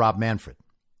Baseball, Rob Manfred.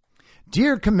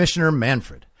 Dear Commissioner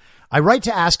Manfred, I write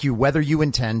to ask you whether you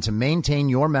intend to maintain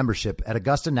your membership at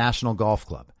Augusta National Golf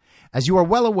Club. As you are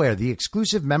well aware, the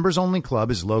exclusive members-only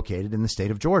club is located in the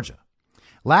state of Georgia.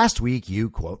 Last week, you,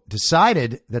 quote,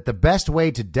 decided that the best way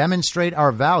to demonstrate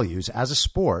our values as a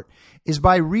sport is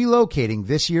by relocating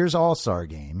this year's All-Star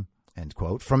game, end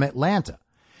quote, from Atlanta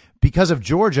because of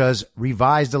Georgia's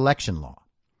revised election law.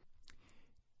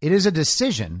 It is a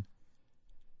decision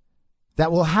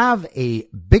that will have a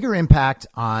bigger impact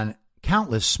on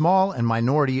countless small and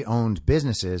minority-owned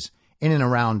businesses in and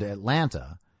around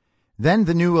Atlanta than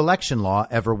the new election law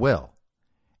ever will,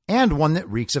 and one that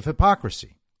reeks of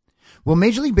hypocrisy. Will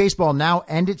Major League Baseball now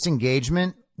end its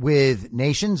engagement with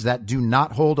nations that do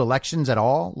not hold elections at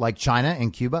all, like China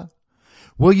and Cuba?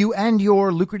 Will you end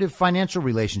your lucrative financial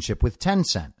relationship with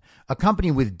Tencent, a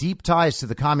company with deep ties to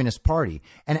the Communist Party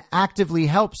and actively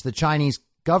helps the Chinese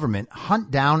government hunt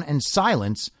down and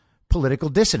silence political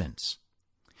dissidents?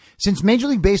 Since Major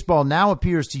League Baseball now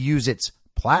appears to use its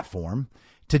platform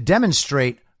to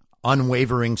demonstrate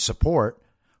unwavering support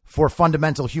for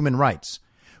fundamental human rights,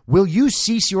 will you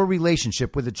cease your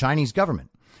relationship with the Chinese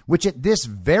government, which at this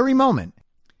very moment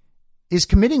is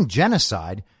committing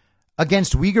genocide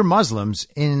against Uyghur Muslims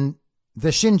in the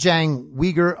Xinjiang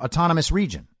Uyghur Autonomous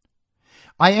Region?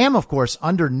 I am, of course,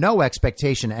 under no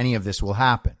expectation any of this will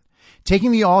happen.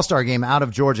 Taking the All-Star game out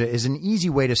of Georgia is an easy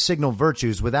way to signal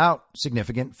virtues without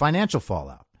significant financial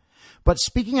fallout. But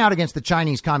speaking out against the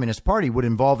Chinese Communist Party would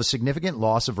involve a significant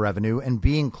loss of revenue and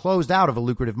being closed out of a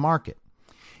lucrative market.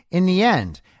 In the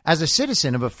end, as a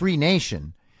citizen of a free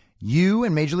nation, you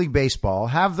and Major League Baseball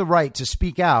have the right to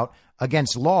speak out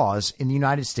against laws in the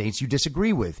United States you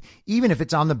disagree with, even if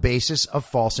it's on the basis of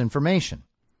false information.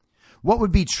 What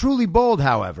would be truly bold,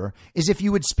 however, is if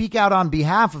you would speak out on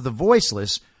behalf of the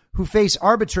voiceless who face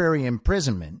arbitrary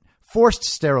imprisonment, forced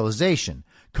sterilization,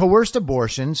 coerced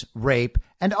abortions, rape,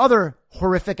 and other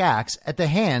horrific acts at the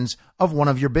hands of one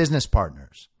of your business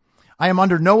partners. I am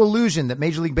under no illusion that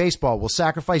Major League Baseball will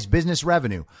sacrifice business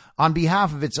revenue on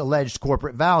behalf of its alleged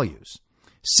corporate values.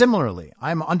 Similarly,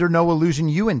 I am under no illusion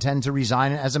you intend to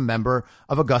resign as a member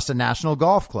of Augusta National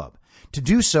Golf Club. To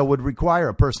do so would require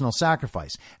a personal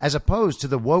sacrifice, as opposed to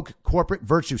the woke corporate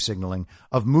virtue signaling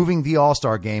of moving the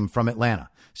All-Star game from Atlanta.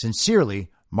 Sincerely,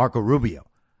 Marco Rubio.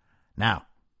 Now,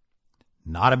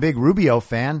 not a big Rubio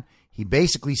fan. He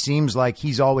basically seems like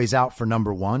he's always out for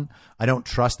number one. I don't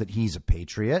trust that he's a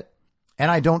patriot,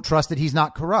 and I don't trust that he's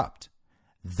not corrupt.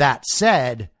 That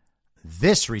said,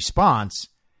 this response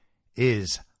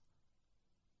is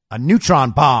a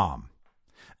neutron bomb.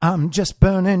 I'm just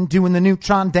burning, doing the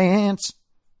neutron dance.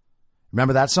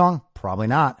 Remember that song? Probably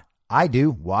not. I do.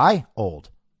 Why? Old.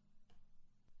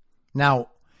 Now,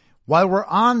 while we're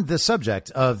on the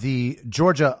subject of the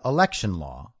Georgia election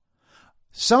law,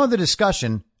 some of the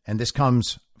discussion, and this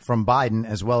comes from Biden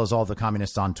as well as all the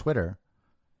communists on Twitter,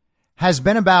 has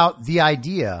been about the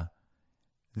idea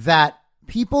that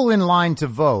people in line to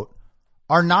vote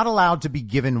are not allowed to be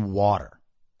given water.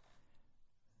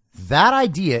 That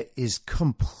idea is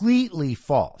completely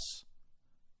false.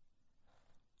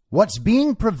 What's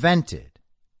being prevented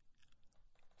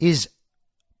is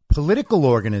political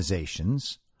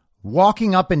organizations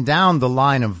walking up and down the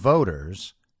line of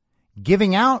voters,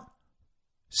 giving out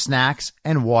snacks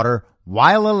and water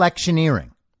while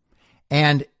electioneering.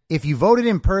 And if you voted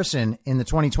in person in the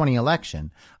 2020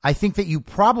 election, I think that you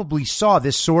probably saw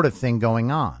this sort of thing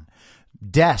going on.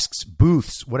 Desks,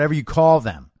 booths, whatever you call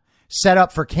them, set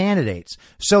up for candidates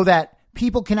so that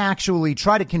people can actually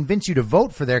try to convince you to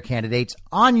vote for their candidates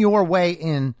on your way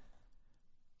in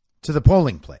to the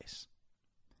polling place.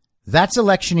 That's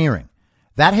electioneering.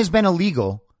 That has been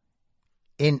illegal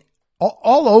in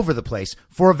all over the place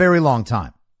for a very long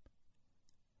time.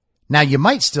 Now, you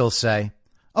might still say,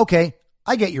 okay,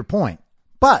 I get your point,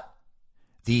 but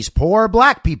these poor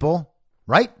black people,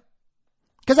 right?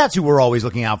 Because that's who we're always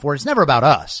looking out for. It's never about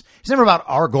us. It's never about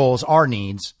our goals, our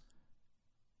needs.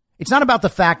 It's not about the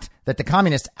fact that the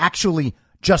communists actually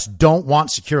just don't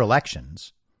want secure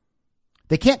elections.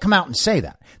 They can't come out and say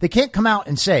that. They can't come out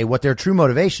and say what their true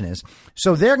motivation is.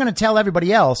 So they're going to tell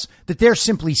everybody else that they're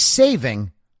simply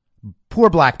saving poor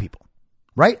black people,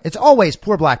 right? It's always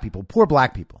poor black people, poor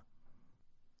black people.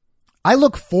 I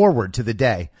look forward to the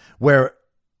day where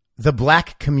the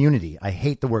black community, I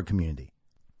hate the word community,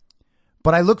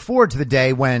 but I look forward to the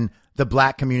day when the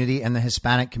black community and the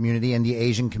Hispanic community and the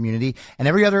Asian community and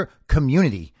every other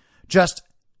community just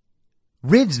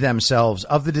rids themselves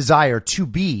of the desire to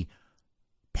be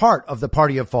part of the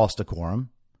party of false decorum.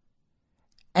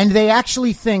 And they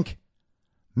actually think,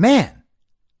 man,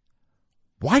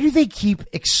 why do they keep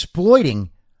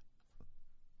exploiting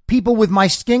people with my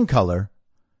skin color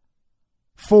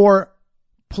for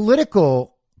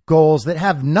political goals that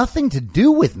have nothing to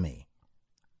do with me?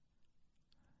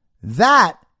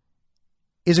 That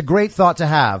is a great thought to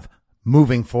have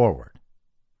moving forward.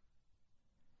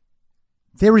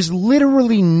 There is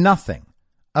literally nothing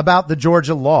about the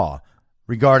Georgia law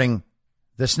regarding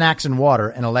the snacks and water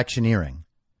and electioneering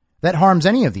that harms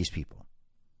any of these people.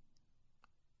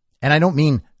 And I don't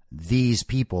mean these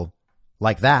people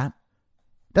like that.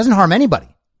 It doesn't harm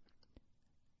anybody.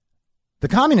 The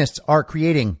communists are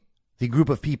creating the group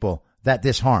of people that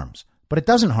this harms, but it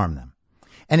doesn't harm them.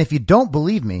 And if you don't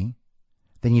believe me,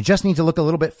 then you just need to look a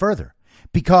little bit further,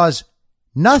 because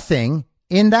nothing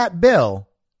in that bill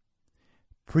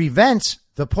prevents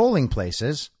the polling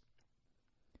places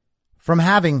from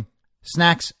having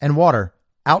snacks and water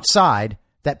outside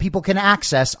that people can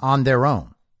access on their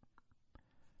own.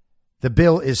 The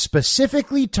bill is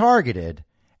specifically targeted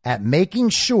at making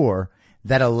sure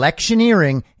that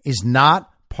electioneering is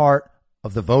not part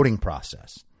of the voting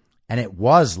process. And it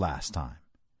was last time.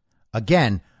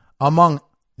 Again, among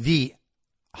the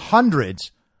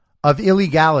hundreds of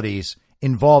illegalities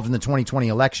involved in the 2020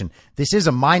 election, this is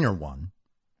a minor one.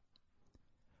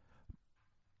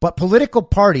 But political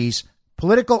parties,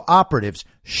 political operatives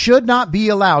should not be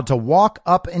allowed to walk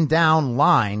up and down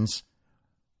lines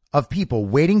of people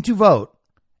waiting to vote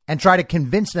and try to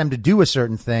convince them to do a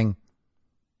certain thing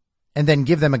and then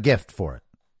give them a gift for it.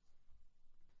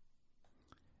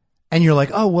 And you're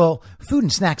like, oh, well, food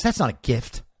and snacks, that's not a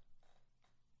gift.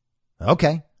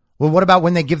 Okay. Well, what about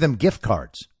when they give them gift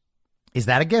cards? Is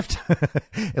that a gift?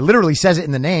 It literally says it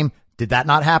in the name. Did that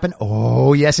not happen?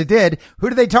 Oh, yes, it did. Who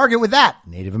did they target with that?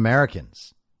 Native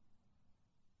Americans.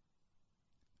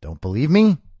 Don't believe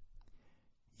me?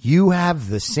 You have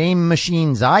the same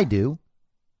machines I do.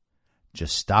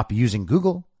 Just stop using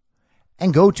Google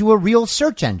and go to a real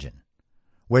search engine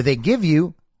where they give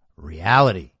you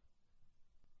reality.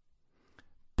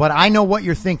 But I know what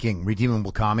you're thinking,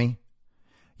 Redeemable Commie.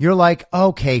 You're like,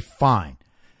 okay, fine.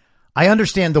 I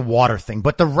understand the water thing,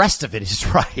 but the rest of it is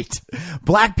right.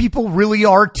 Black people really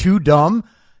are too dumb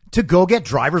to go get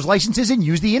driver's licenses and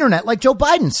use the internet like Joe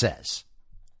Biden says.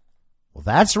 Well,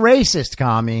 that's racist,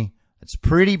 Commie. It's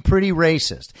pretty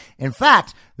racist. In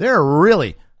fact, there are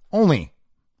really only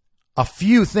a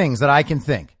few things that I can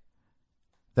think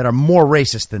that are more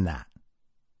racist than that.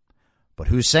 But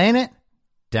who's saying it?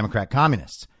 Democrat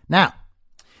communists. Now,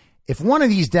 if one of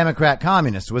these Democrat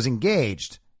communists was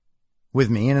engaged with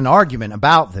me in an argument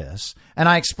about this, and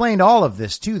I explained all of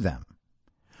this to them,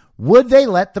 would they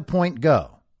let the point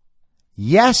go?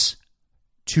 Yes,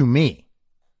 to me,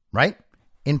 right?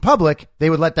 In public, they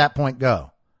would let that point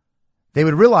go. They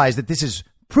would realize that this is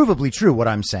provably true, what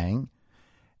I'm saying.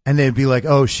 And they'd be like,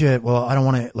 oh shit, well, I don't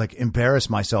want to embarrass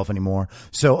myself anymore.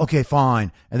 So, okay,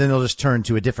 fine. And then they'll just turn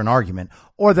to a different argument,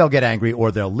 or they'll get angry,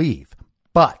 or they'll leave.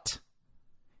 But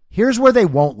here's where they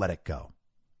won't let it go.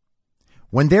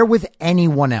 When they're with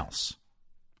anyone else,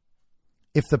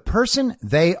 if the person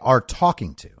they are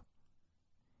talking to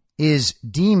is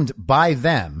deemed by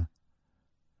them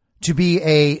to be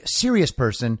a serious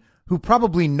person who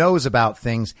probably knows about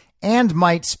things and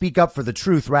might speak up for the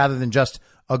truth rather than just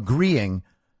agreeing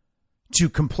to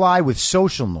comply with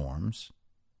social norms,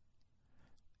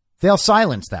 they'll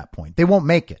silence that point. They won't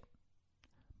make it.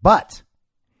 But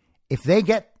if they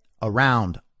get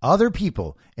around other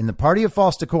people in the party of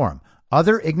false decorum,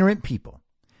 other ignorant people,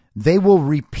 they will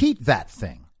repeat that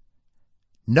thing,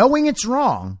 knowing it's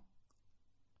wrong,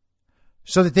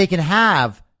 so that they can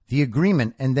have the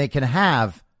agreement and they can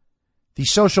have the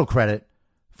social credit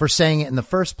for saying it in the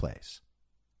first place.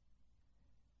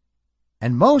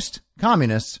 And most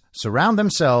communists surround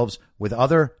themselves with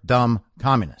other dumb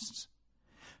communists.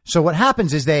 So what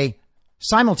happens is they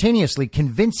simultaneously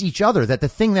convince each other that the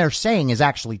thing they're saying is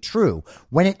actually true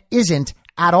when it isn't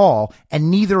at all, and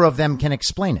neither of them can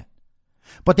explain it.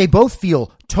 But they both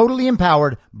feel totally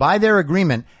empowered by their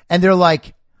agreement, and they're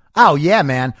like, oh yeah,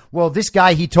 man, well, this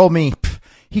guy, he told me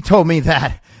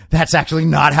that that's actually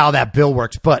not how that bill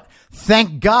works, but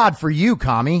thank God for you,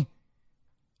 Commie.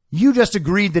 You just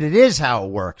agreed that it is how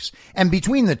it works. And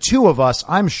between the two of us,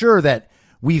 I'm sure that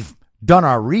we've done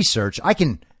our research. I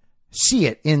can see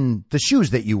it in the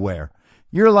shoes that you wear.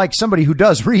 You're like somebody who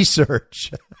does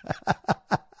research.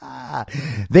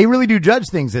 They really do judge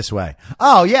things this way.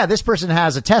 Oh, yeah, this person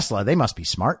has a Tesla. They must be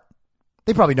smart.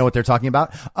 They probably know what they're talking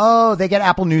about. Oh, they get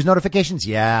Apple News notifications.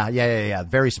 Yeah.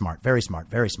 Very smart. I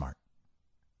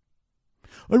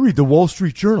read the Wall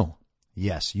Street Journal.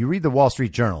 Yes, you read the Wall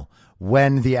Street Journal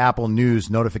when the Apple News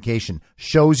notification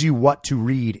shows you what to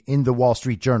read in the Wall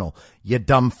Street Journal, you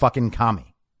dumb fucking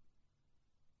commie.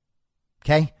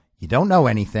 Okay? You don't know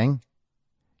anything.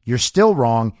 You're still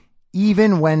wrong,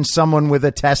 even when someone with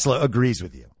a Tesla agrees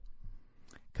with you.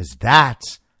 Because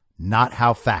that's not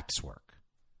how facts work.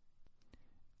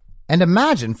 And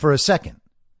imagine for a second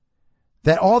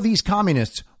that all these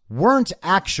communists weren't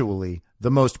actually the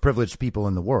most privileged people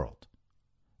in the world.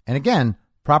 And again,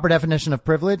 proper definition of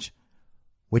privilege,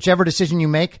 whichever decision you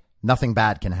make, nothing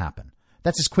bad can happen.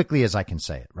 That's as quickly as I can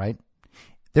say it, right?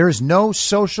 There is no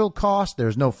social cost.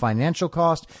 There's no financial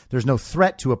cost. There's no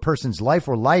threat to a person's life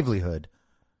or livelihood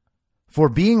for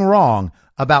being wrong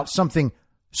about something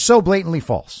so blatantly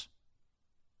false.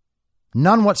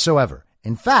 None whatsoever.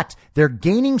 In fact, they're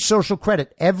gaining social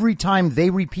credit every time they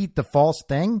repeat the false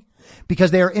thing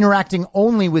because they are interacting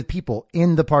only with people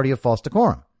in the party of false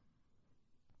decorum.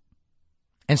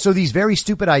 And so these very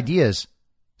stupid ideas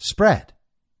spread.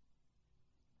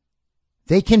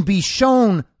 They can be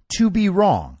shown to be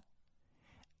wrong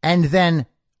and then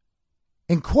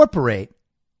incorporate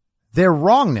their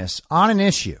wrongness on an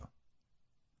issue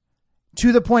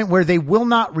to the point where they will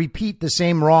not repeat the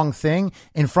same wrong thing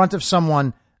in front of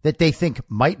someone that they think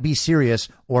might be serious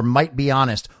or might be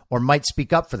honest or might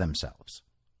speak up for themselves.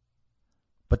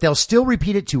 But they'll still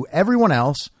repeat it to everyone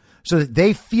else so that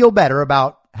they feel better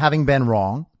about having been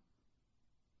wrong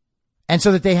and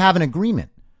so that they have an agreement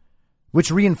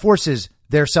which reinforces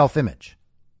their self-image.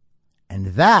 And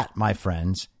that, my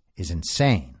friends, is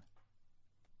insane.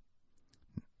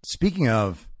 Speaking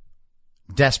of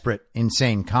desperate,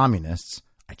 insane communists,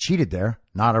 I cheated there,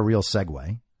 not a real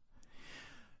segue.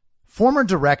 Former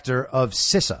director of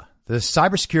CISA, the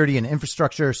Cybersecurity and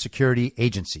Infrastructure Security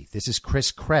Agency. This is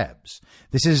Chris Krebs.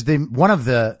 This is one of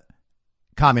the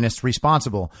communists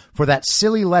responsible for that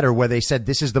silly letter where they said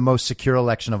this is the most secure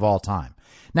election of all time.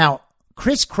 Now,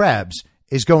 Chris Krebs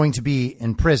is going to be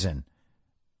in prison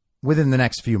within the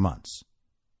next few months.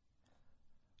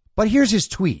 But here's his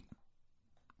tweet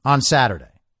on Saturday.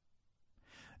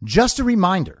 Just a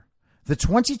reminder, the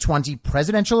 2020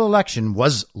 presidential election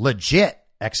was legit!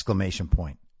 Exclamation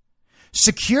point.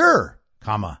 Secure,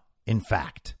 comma, in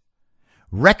fact.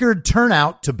 Record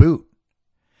turnout to boot.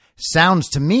 Sounds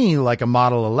to me like a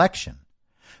model election.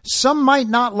 Some might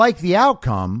not like the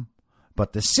outcome,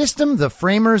 but the system the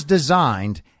framers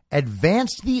designed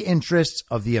advanced the interests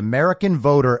of the American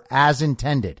voter as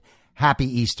intended. Happy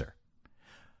Easter.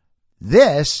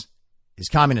 This is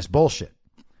communist bullshit.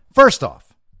 First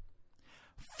off,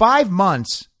 5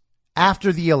 months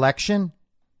after the election,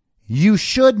 you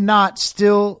should not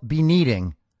still be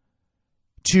needing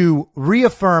to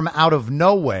reaffirm out of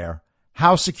nowhere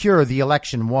how secure the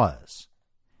election was.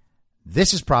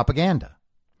 This is propaganda.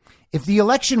 If the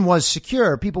election was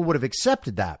secure, people would have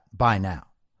accepted that by now.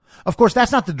 Of course,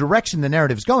 that's not the direction the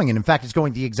narrative is going in. In fact, it's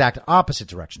going the exact opposite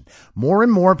direction. More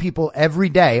and more people every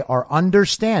day are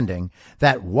understanding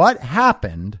that what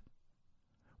happened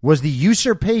was the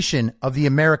usurpation of the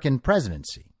American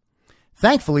presidency.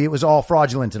 Thankfully, it was all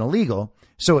fraudulent and illegal,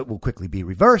 so it will quickly be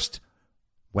reversed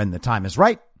when the time is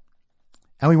right.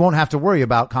 And we won't have to worry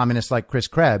about communists like Chris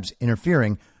Krebs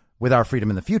interfering with our freedom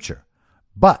in the future.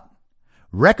 But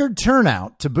record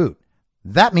turnout to boot,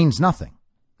 that means nothing.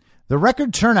 The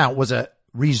record turnout was a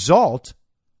result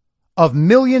of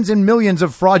millions and millions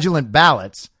of fraudulent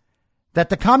ballots that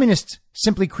the communists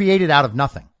simply created out of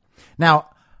nothing. Now,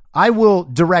 I will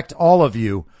direct all of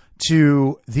you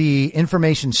to the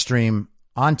information stream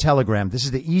on Telegram. This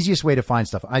is the easiest way to find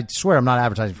stuff. I swear I'm not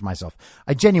advertising for myself.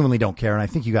 I genuinely don't care, and I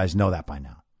think you guys know that by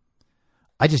now.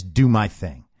 I just do my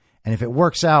thing. And if it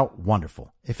works out,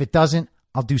 wonderful. If it doesn't,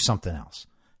 I'll do something else.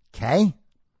 Okay?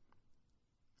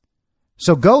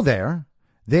 So go there.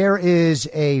 There is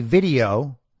a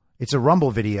video. It's a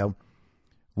Rumble video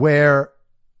where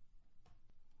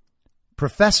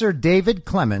Professor David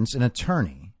Clemens, an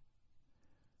attorney,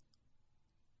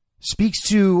 speaks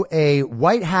to a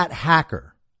white hat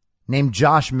hacker named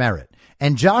Josh Merritt.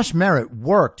 And Josh Merritt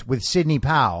worked with Sidney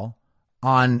Powell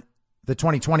on the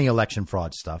 2020 election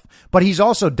fraud stuff. But he's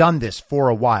also done this for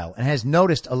a while and has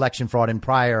noticed election fraud in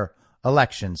prior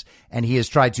elections. And he has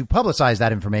tried to publicize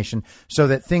that information so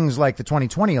that things like the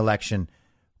 2020 election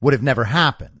would have never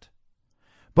happened.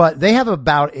 But they have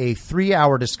about a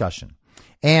 3-hour discussion.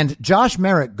 And Josh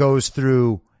Merritt goes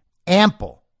through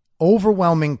ample,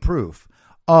 overwhelming proof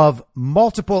of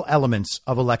multiple elements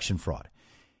of election fraud.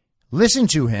 Listen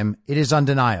to him. It is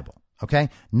undeniable. Okay.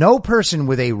 No person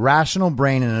with a rational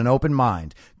brain and an open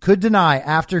mind could deny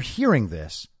after hearing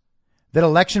this that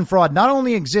election fraud not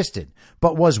only existed,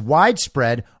 but was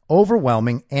widespread,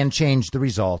 overwhelming, and changed the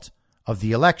result of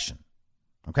the election.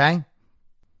 Okay.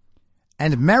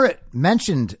 And Merritt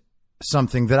mentioned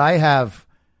something that I have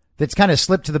that's kind of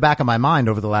slipped to the back of my mind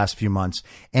over the last few months.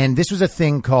 And this was a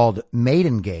thing called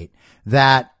Maidengate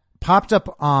that popped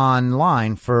up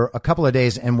online for a couple of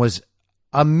days and was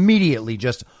immediately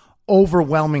just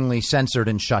overwhelmingly censored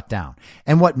and shut down.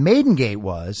 And what Maidengate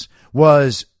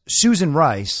was Susan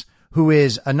Rice, who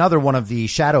is another one of the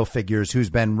shadow figures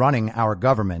who's been running our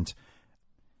government,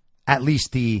 at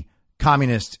least the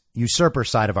communist usurper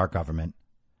side of our government,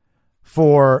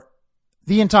 for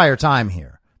the entire time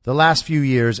here. The last few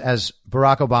years, as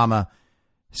Barack Obama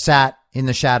sat in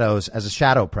the shadows as a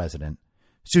shadow president,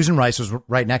 Susan Rice was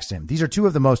right next to him. These are two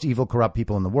of the most evil, corrupt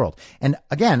people in the world. And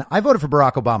again, I voted for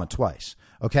Barack Obama twice.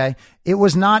 Okay. It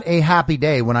was not a happy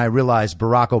day when I realized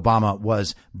Barack Obama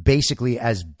was basically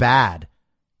as bad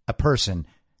a person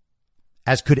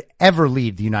as could ever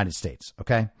lead the United States.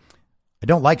 Okay. I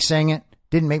don't like saying it.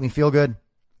 Didn't make me feel good.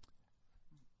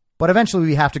 But eventually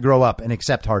we have to grow up and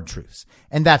accept hard truths.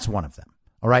 And that's one of them.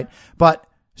 All right. But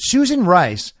Susan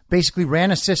Rice basically ran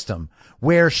a system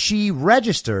where she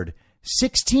registered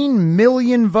 16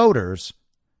 million voters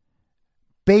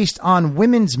based on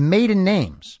women's maiden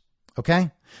names.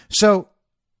 OK, so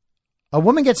a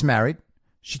woman gets married.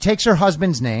 She takes her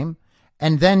husband's name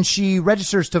and then she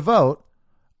registers to vote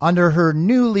under her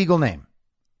new legal name.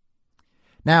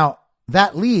 Now,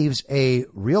 that leaves a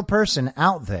real person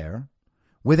out there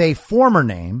with a former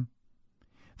name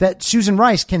that Susan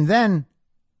Rice can then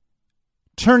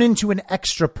turn into an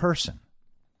extra person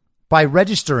by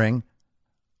registering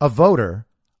a voter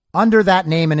under that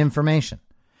name and information.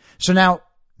 So now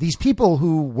these people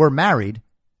who were married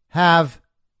have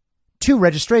 2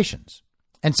 registrations.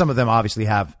 And some of them obviously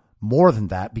have more than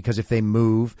that, because if they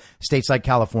move, states like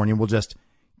California will just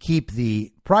keep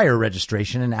the prior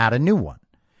registration and add a new one.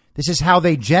 This is how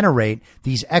they generate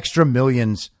these extra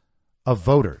millions of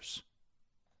voters.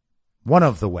 One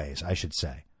of the ways, I should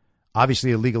say.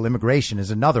 Obviously, illegal immigration is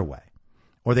another way,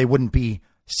 or they wouldn't be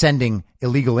sending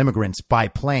illegal immigrants by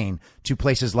plane to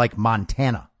places like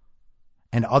Montana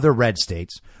and other red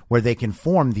states where they can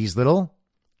form these little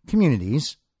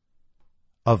communities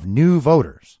of new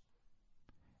voters.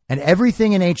 And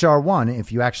everything in H.R. 1,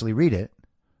 if you actually read it,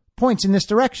 points in this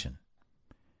direction.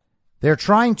 They're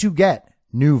trying to get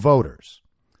new voters.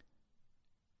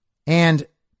 And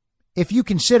if you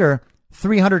consider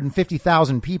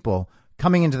 350,000 people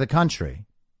coming into the country,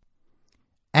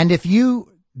 and if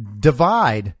you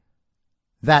divide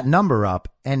that number up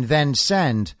and then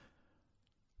send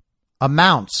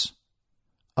amounts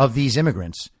of these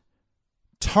immigrants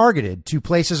targeted to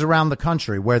places around the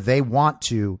country where they want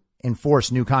to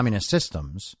enforce new communist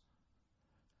systems,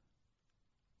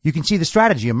 you can see the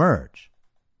strategy emerge.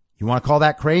 You want to call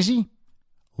that crazy?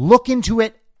 Look into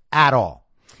it at all.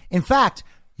 In fact,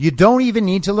 you don't even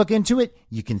need to look into it.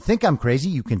 You can think I'm crazy.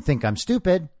 You can think I'm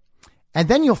stupid. And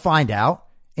then you'll find out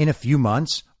in a few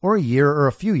months or a year or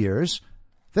a few years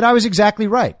that I was exactly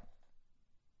right.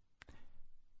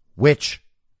 Which,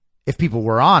 if people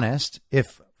were honest,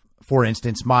 if, for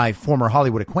instance, my former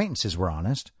Hollywood acquaintances were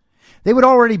honest, they would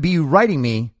already be writing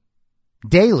me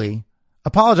daily,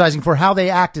 apologizing for how they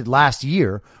acted last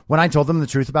year when I told them the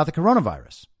truth about the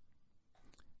coronavirus.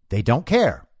 They don't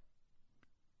care,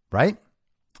 right?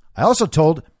 I also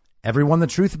told everyone the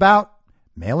truth about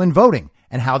mail-in voting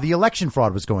and how the election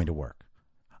fraud was going to work.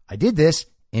 I did this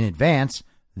in advance.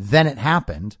 Then it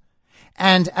happened.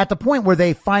 And at the point where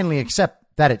they finally accept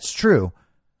that it's true,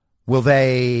 will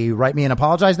they write me and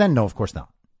apologize then? No, of course not.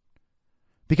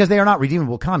 Because they are not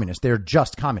redeemable communists. They're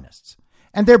just communists.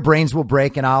 And their brains will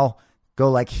break and I'll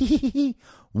go like, hee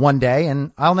one day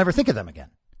and I'll never think of them again.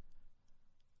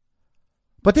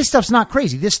 But this stuff's not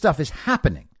crazy. This stuff is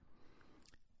happening.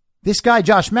 This guy,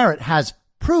 Josh Merritt, has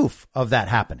proof of that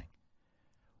happening.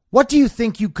 What do you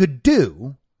think you could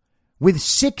do with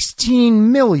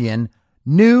 16 million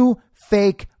new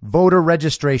fake voter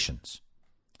registrations?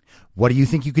 What do you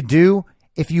think you could do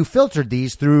if you filtered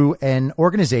these through an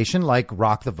organization like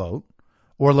Rock the Vote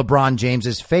or LeBron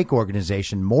James's fake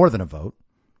organization, More Than a Vote?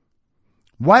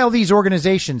 While these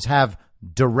organizations have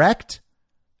direct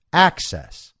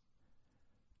access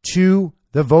to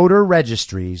the voter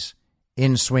registries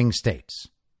in swing states,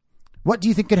 what do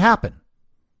you think could happen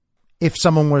if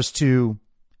someone was to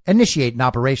initiate an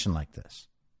operation like this?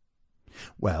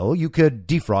 Well, you could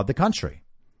defraud the country.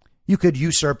 You could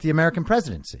usurp the American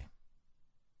presidency.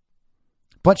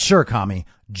 But sure, commie,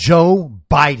 Joe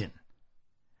Biden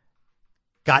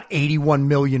got 81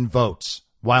 million votes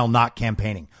while not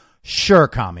campaigning. Sure,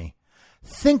 commie.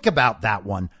 Think about that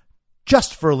one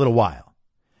just for a little while.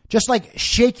 Just like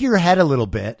shake your head a little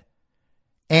bit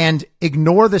and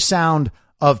ignore the sound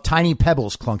of tiny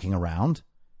pebbles clunking around.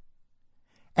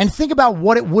 And think about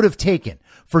what it would have taken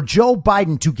for Joe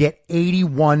Biden to get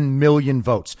 81 million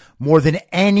votes, more than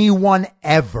anyone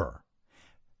ever.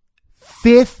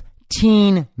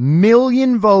 15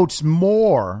 million votes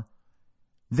more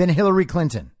than Hillary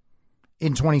Clinton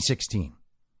in 2016.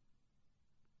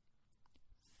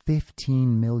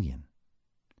 15 million.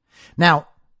 Now,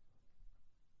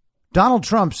 Donald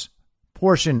Trump's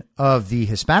portion of the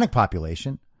Hispanic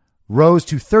population rose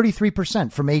to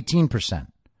 33% from 18%,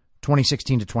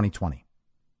 2016 to 2020.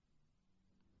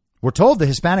 We're told the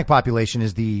Hispanic population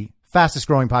is the fastest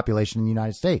growing population in the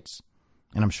United States,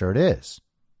 and I'm sure it is.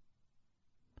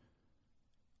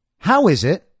 How is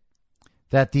it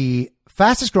that the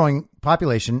fastest growing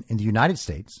population in the United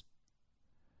States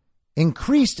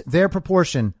increased their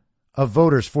proportion of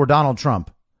voters for Donald Trump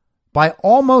by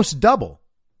almost double,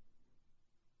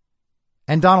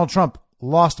 and Donald Trump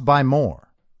lost by more?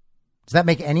 Does that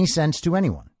make any sense to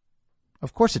anyone?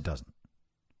 Of course it doesn't.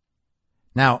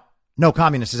 Now, no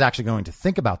communist is actually going to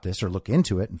think about this or look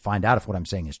into it and find out if what I'm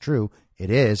saying is true. It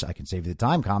is. I can save you the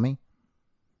time, commie.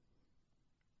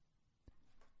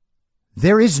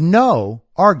 There is no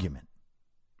argument.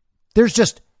 There's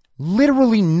just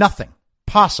literally nothing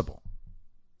possible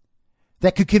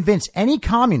that could convince any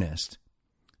communist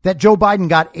that Joe Biden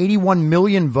got 81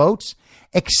 million votes,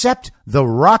 except the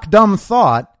rock dumb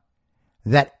thought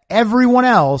that everyone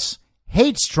else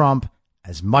hates Trump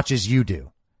as much as you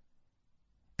do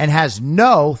and has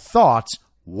no thoughts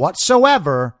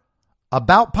whatsoever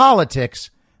about politics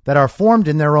that are formed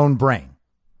in their own brain.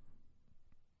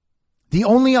 The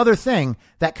only other thing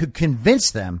that could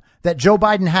convince them that Joe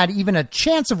Biden had even a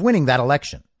chance of winning that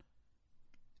election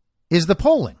is the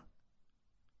polling.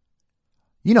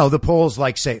 You know, the polls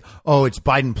like say, oh, it's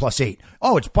Biden +8.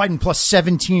 Oh, it's Biden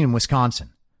 +17 in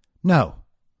Wisconsin. No,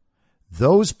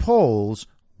 those polls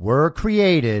were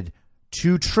created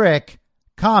to trick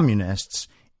communists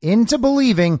into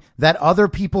believing that other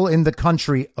people in the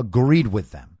country agreed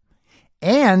with them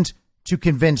and to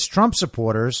convince Trump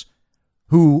supporters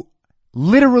who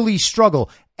literally struggle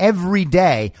every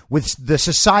day with the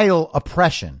societal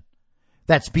oppression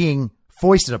that's being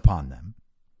foisted upon them.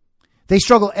 They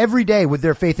struggle every day with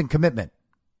their faith and commitment.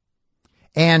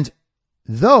 And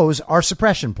those are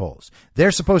suppression polls.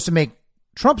 They're supposed to make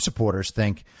Trump supporters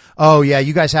think, oh, yeah,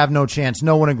 you guys have no chance.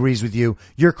 No one agrees with you.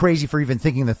 You're crazy for even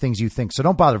thinking the things you think. So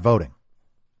don't bother voting.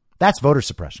 That's voter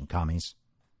suppression, commies.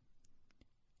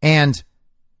 And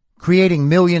creating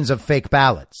millions of fake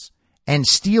ballots and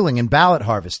stealing and ballot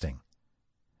harvesting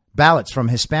ballots from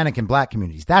Hispanic and black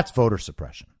communities. That's voter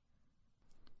suppression.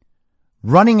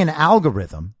 Running an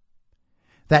algorithm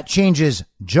that changes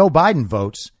Joe Biden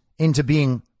votes into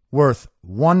being worth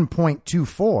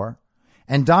 1.24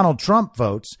 and Donald Trump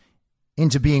votes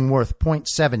into being worth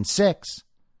 0.76,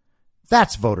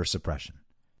 that's voter suppression.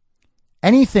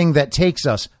 Anything that takes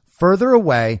us further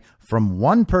away from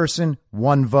one person,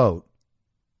 one vote,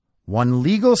 one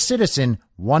legal citizen,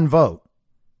 one vote,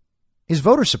 is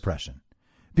voter suppression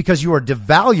because you are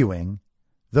devaluing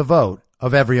the vote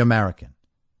of every American.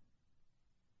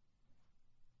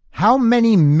 How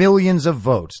many millions of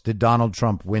votes did Donald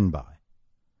Trump win by?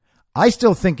 I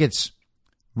still think it's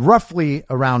roughly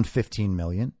around 15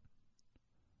 million.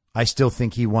 I still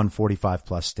think he won 45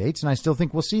 plus states, and I still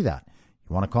think we'll see that.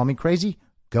 You want to call me crazy?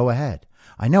 Go ahead.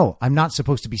 I know I'm not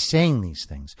supposed to be saying these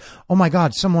things. Oh my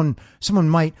God, someone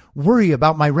might worry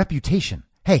about my reputation.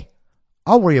 Hey,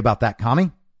 I'll worry about that,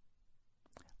 commie.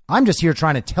 I'm just here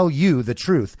trying to tell you the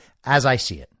truth as I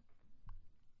see it.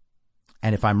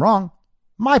 And if I'm wrong,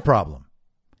 my problem.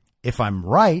 If I'm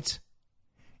right,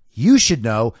 you should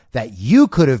know that you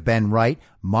could have been right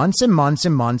months and months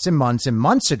and months and months and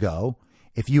months ago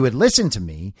if you had listened to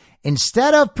me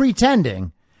instead of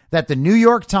pretending that the New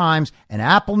York Times and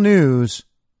Apple News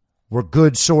were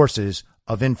good sources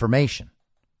of information.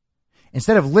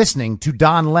 Instead of listening to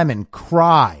Don Lemon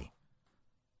cry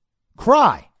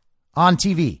on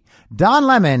TV. Don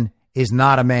Lemon is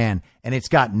not a man, and it's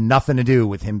got nothing to do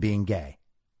with him being gay.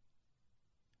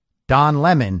 Don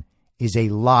Lemon is a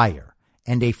liar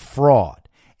and a fraud,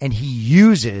 and he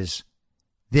uses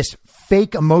this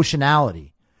fake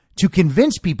emotionality to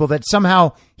convince people that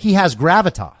somehow he has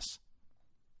gravitas.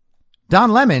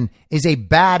 Don Lemon is a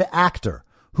bad actor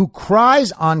who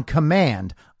cries on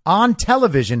command on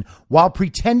television while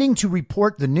pretending to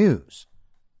report the news.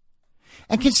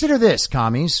 And consider this,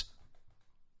 commies,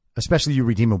 especially you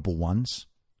redeemable ones.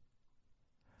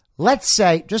 Let's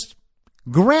say, just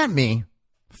grant me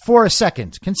for a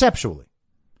second, conceptually,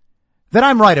 that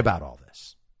I'm right about all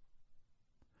this.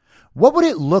 What would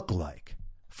it look like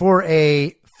for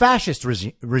a fascist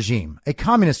regime, a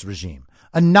communist regime,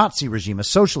 a Nazi regime, a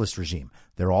socialist regime?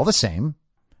 They're all the same.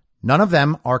 None of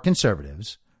them are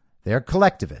conservatives. They're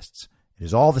collectivists. It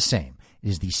is all the same. It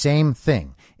is the same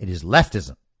thing. It is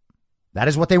leftism. That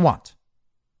is what they want.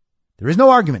 There is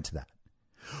no argument to that.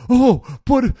 Oh,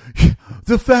 but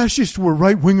the fascists were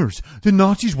right-wingers. The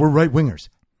Nazis were right-wingers.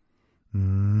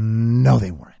 No,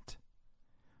 they weren't.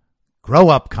 Grow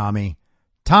up, commie.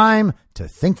 Time to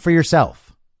think for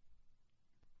yourself.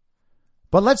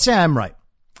 But let's say I'm right.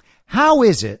 How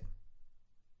is it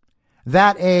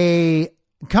that a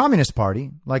communist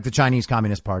party, like the Chinese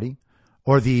Communist Party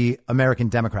or the American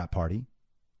Democrat Party,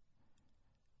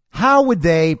 how would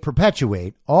they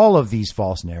perpetuate all of these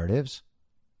false narratives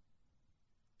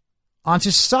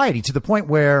onto society to the point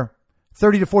where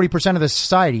 30 to 40% of the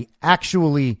society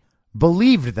actually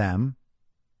believed them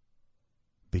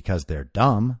because they're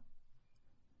dumb,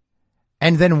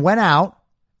 and then went out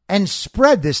and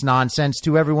spread this nonsense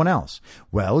to everyone else?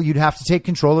 Well, you'd have to take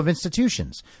control of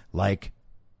institutions like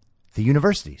the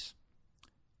universities,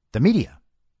 the media,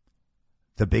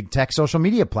 the big tech social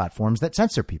media platforms that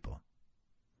censor people,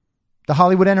 the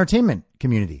Hollywood entertainment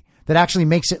community that actually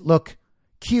makes it look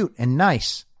cute and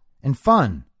nice and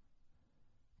fun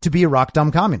to be a rock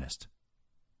dumb communist,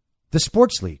 the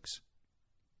sports leagues.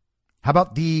 How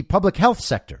about the public health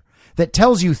sector that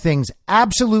tells you things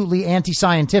absolutely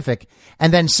anti-scientific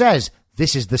and then says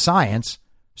this is the science,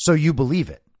 so you believe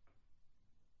it?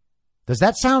 Does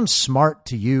that sound smart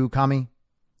to you, Kami?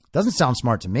 Doesn't sound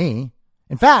smart to me.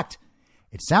 In fact,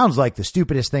 it sounds like the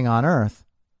stupidest thing on earth,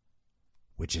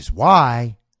 which is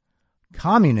why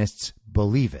communists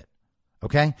believe it.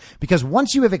 Okay? Because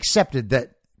once you have accepted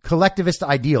that collectivist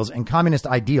ideals and communist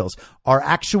ideals are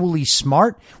actually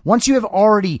smart, once you have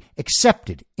already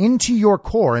accepted into your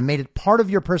core and made it part of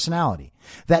your personality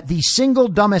that the single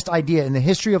dumbest idea in the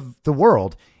history of the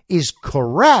world is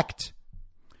correct,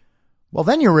 well,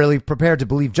 then you're really prepared to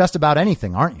believe just about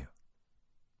anything, aren't you?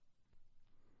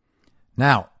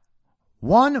 Now,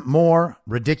 one more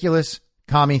ridiculous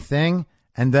commie thing,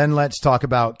 and then let's talk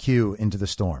about Q Into the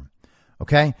Storm.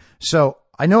 Okay? So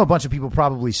I know a bunch of people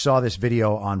probably saw this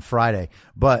video on Friday,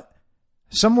 but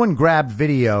someone grabbed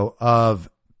video of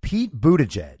Pete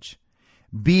Buttigieg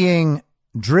being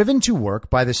driven to work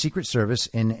by the Secret Service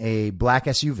in a black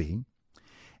SUV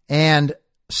and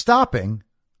stopping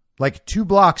like 2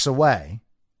 blocks away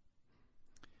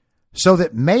so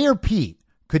that Mayor Pete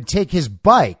could take his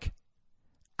bike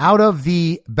out of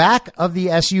the back of the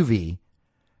SUV,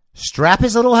 strap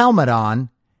his little helmet on,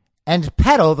 and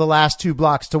pedal the last 2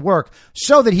 blocks to work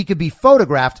so that he could be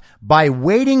photographed by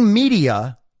waiting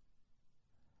media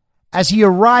as he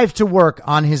arrived to work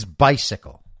on his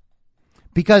bicycle.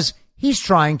 Because he's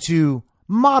trying to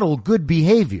model good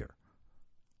behavior.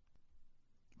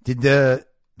 Did the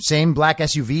same black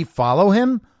SUV follow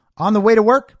him on the way to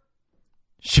work?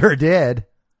 Sure did.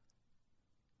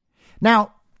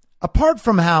 Now, apart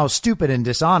from how stupid and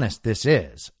dishonest this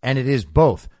is, and it is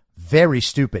both very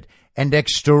stupid and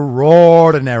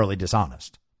extraordinarily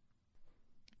dishonest,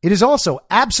 it is also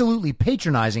absolutely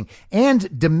patronizing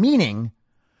and demeaning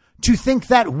to think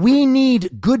that we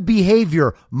need good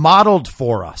behavior modeled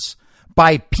for us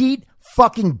by Pete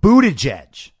fucking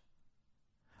Buttigieg,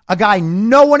 a guy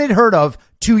no one had heard of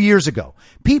 2 years ago.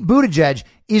 Pete Buttigieg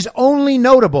is only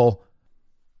notable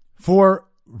for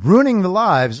ruining the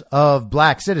lives of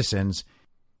black citizens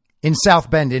in South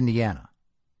Bend, Indiana.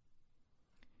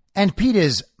 And Pete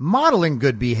is modeling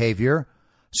good behavior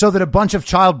so that a bunch of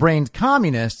child-brained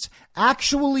communists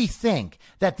actually think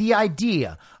that the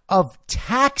idea of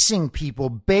taxing people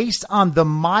based on the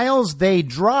miles they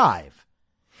drive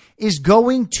is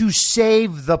going to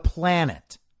save the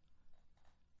planet.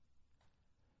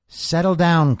 Settle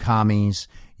down, commies.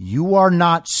 You are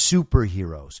not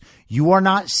superheroes. You are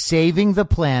not saving the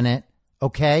planet,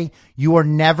 okay? You are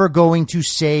never going to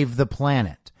save the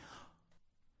planet.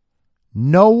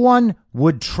 No one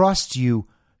would trust you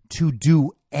to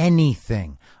do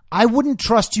anything. I wouldn't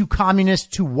trust you communists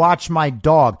to watch my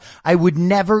dog. I would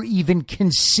never even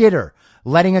consider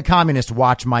letting a communist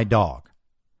watch my dog.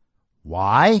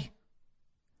 Why?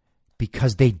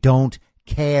 Because they don't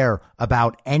care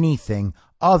about anything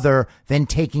other than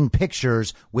taking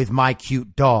pictures with my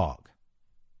cute dog.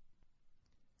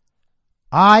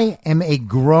 I am a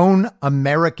grown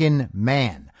American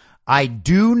man. I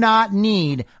do not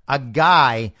need a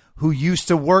guy who used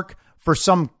to work for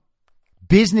some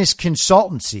business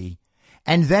consultancy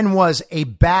and then was a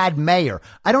bad mayor.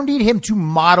 I don't need him to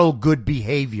model good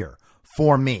behavior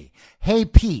for me. Hey,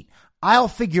 Pete, I'll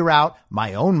figure out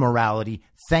my own morality.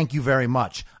 Thank you very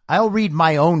much. I'll read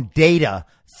my own data.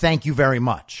 Thank you very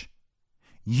much.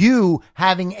 You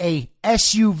having a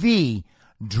SUV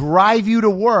drive you to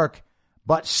work,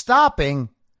 but stopping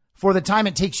for the time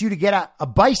it takes you to get a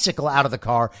bicycle out of the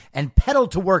car and pedal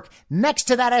to work next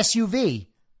to that SUV,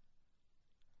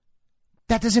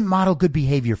 that doesn't model good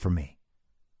behavior for me.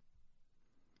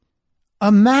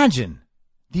 Imagine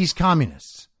these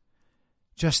communists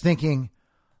just thinking,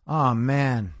 oh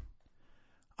man,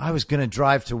 I was going to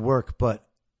drive to work, but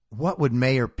what would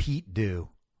Mayor Pete do?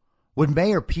 Would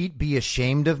Mayor Pete be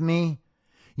ashamed of me?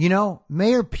 You know,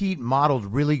 Mayor Pete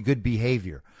modeled really good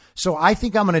behavior. So I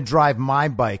think I'm going to drive my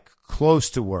bike close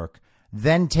to work,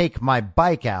 then take my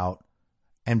bike out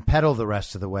and pedal the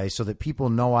rest of the way so that people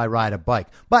know I ride a bike.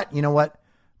 But you know what?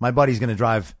 My buddy's going to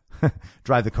drive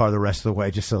the car the rest of the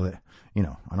way just so that, you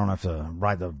know, I don't have to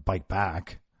ride the bike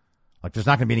back. Like there's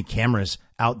not going to be any cameras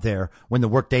out there when the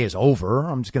workday is over.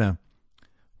 I'm just going to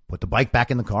put the bike back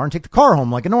in the car and take the car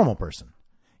home like a normal person.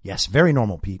 Yes, very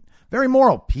normal, Pete. Very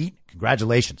moral, Pete.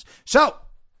 Congratulations. So,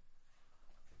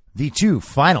 the 2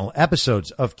 final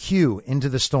episodes of Q Into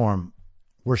the Storm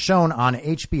were shown on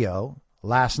HBO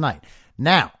last night.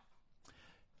 Now,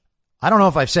 I don't know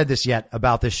if I've said this yet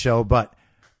about this show, but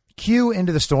Q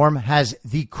Into the Storm has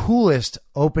the coolest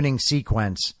opening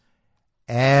sequence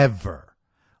ever.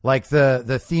 Like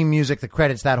the theme music, the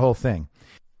credits, that whole thing.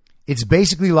 It's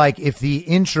basically like if the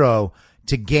intro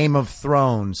to Game of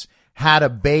Thrones had a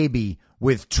baby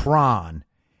with Tron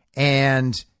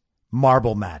and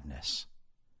Marble Madness.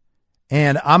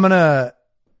 And I'm going to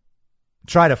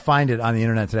try to find it on the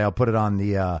internet today. I'll put it on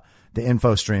the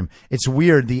info stream. It's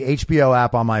weird. The HBO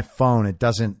app on my phone, it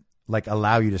doesn't like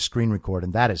allow you to screen record.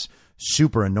 And that is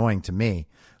super annoying to me.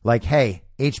 Like, hey,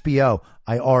 HBO,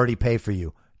 I already pay for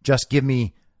you. Just give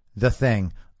me the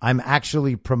thing. I'm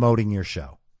actually promoting your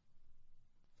show.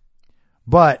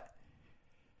 But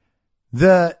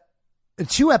the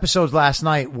 2 episodes last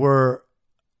night were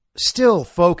still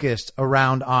focused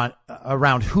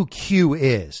around who Q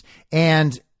is.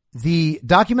 And the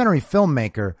documentary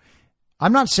filmmaker,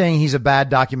 I'm not saying he's a bad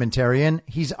documentarian.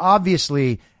 He's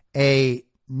obviously a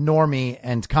normie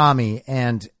and commie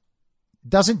and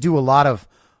doesn't do a lot of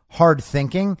hard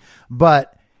thinking,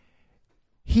 but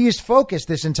he is focused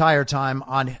this entire time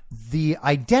on the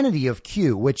identity of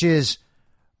Q, which is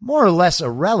more or less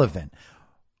irrelevant.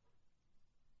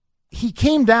 He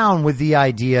came down with the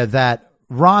idea that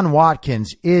Ron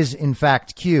Watkins is in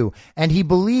fact Q, and he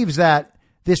believes that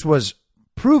this was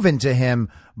proven to him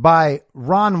by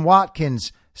Ron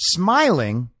Watkins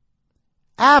smiling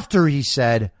after he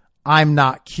said, "I'm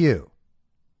not Q."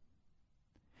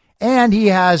 And he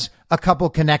has a couple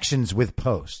connections with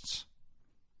posts.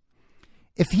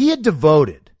 If he had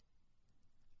devoted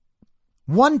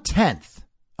 1/10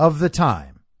 of the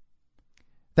time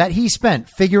that he spent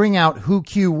figuring out who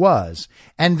Q was,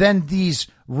 and then these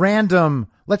random,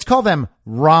 let's call them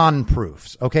Ron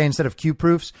proofs, okay, instead of Q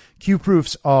proofs. Q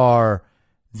proofs are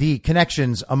the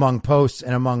connections among posts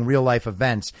and among real life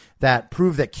events that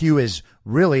prove that Q is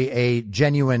really a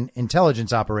genuine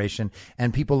intelligence operation,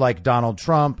 and people like Donald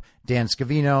Trump, Dan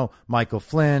Scavino, Michael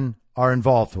Flynn are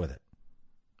involved with it.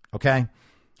 Okay?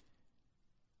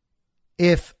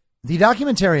 If the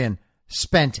documentarian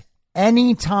spent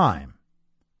any time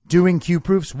doing Q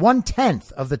proofs,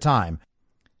 1/10 of the time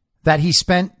that he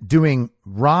spent doing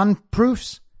Ron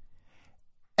proofs,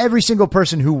 every single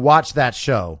person who watched that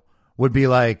show would be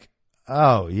like,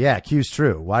 oh, yeah, Q's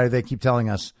true. Why do they keep telling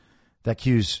us that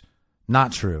Q's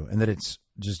not true and that it's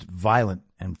just violent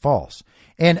and false?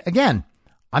 And again,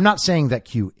 I'm not saying that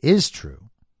Q is true.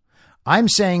 I'm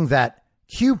saying that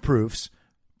Q proofs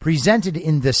presented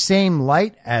in the same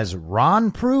light as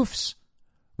Ron proofs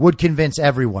would convince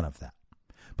everyone of that.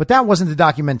 But that wasn't the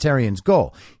documentarian's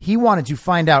goal. He wanted to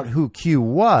find out who Q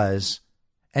was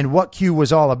and what Q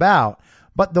was all about.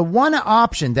 But the one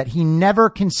option that he never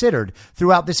considered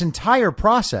throughout this entire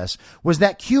process was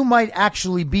that Q might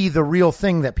actually be the real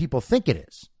thing that people think it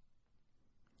is.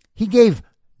 He gave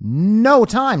no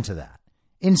time to that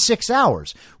in 6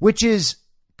 hours, which is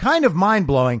kind of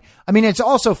mind-blowing. I mean, it's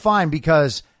also fine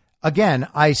because, again,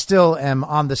 I still am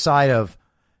on the side of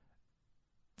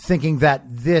thinking that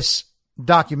this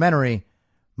documentary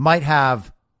might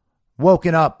have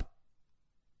woken up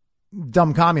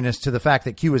dumb communists to the fact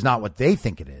that Q is not what they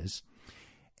think it is.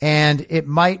 And it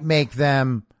might make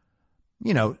them,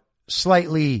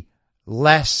 slightly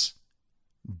less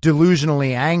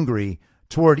delusionally angry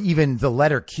toward even the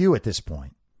letter Q at this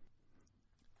point.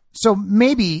 So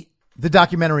maybe the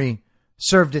documentary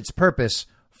served its purpose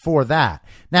for that.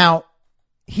 Now,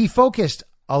 he focused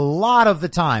a lot of the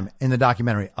time in the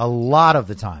documentary,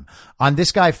 on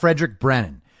this guy, Frederick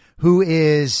Brennan, who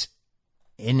is,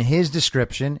 in his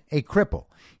description, a cripple.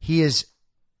 He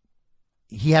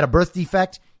had a birth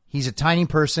defect. He's a tiny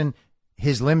person.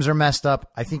 His limbs are messed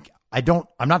up.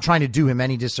 I'm not trying to do him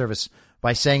any disservice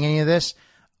by saying any of this.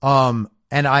 And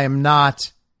I am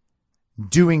not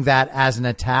doing that as an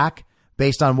attack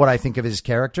based on what I think of his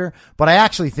character. But I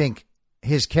actually think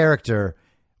his character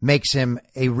makes him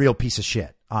a real piece of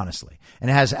shit, honestly.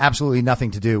 And it has absolutely nothing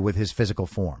to do with his physical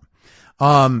form.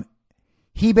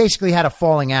 He basically had a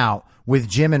falling out with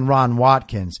Jim and Ron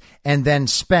Watkins and then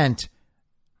spent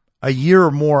a year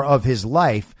or more of his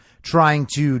life trying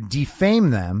to defame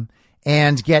them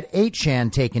and get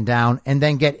 8chan taken down and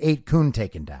then get 8kun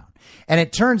taken down. And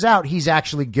it turns out he's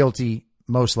actually guilty,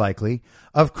 most likely,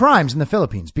 of crimes in the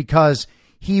Philippines because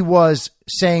he was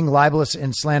saying libelous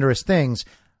and slanderous things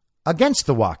against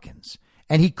the Watkins.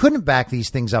 And he couldn't back these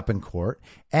things up in court.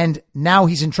 And now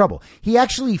he's in trouble. He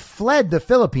actually fled the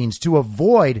Philippines to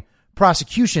avoid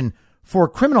prosecution for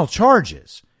criminal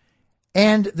charges.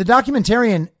 And the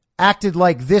documentarian acted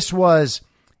like this was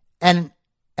an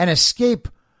escape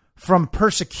from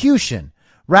persecution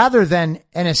rather than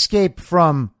an escape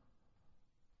from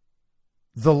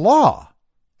the law.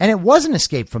 And it was an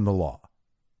escape from the law.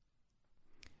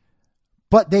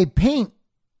 But they paint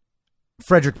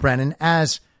Frederick Brennan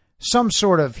as some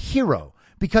sort of hero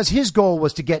because his goal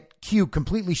was to get Q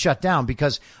completely shut down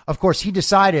because, of course, he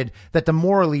decided that the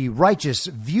morally righteous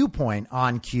viewpoint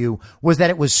on Q was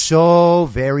that it was so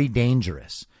very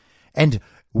dangerous. And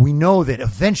we know that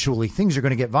eventually things are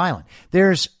going to get violent.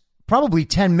 There's probably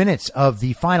 10 minutes of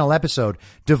the final episode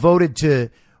devoted to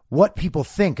what people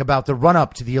think about the run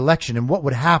up to the election and what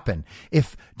would happen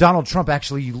if Donald Trump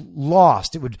actually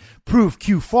lost. It would prove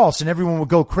Q false and everyone would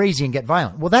go crazy and get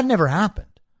violent. Well, that never happened.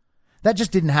 That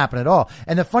just didn't happen at all.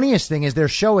 And the funniest thing is they're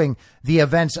showing the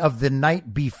events of the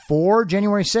night before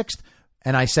January 6th.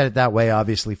 And I said it that way,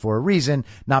 obviously, for a reason,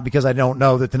 not because I don't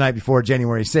know that the night before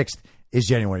January 6th is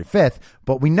January 5th,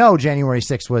 but we know January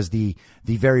 6th was the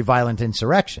very violent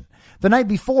insurrection. The night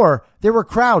before, there were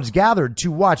crowds gathered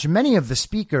to watch many of the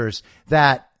speakers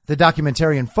that the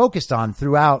documentarian focused on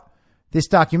throughout this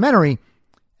documentary.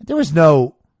 There was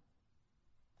no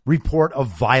report of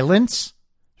violence.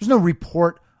 There's no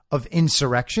report of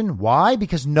insurrection. Why?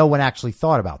 Because no one actually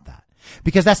thought about that.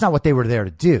 Because that's not what they were there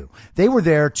to do. They were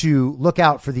there to look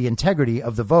out for the integrity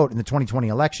of the vote in the 2020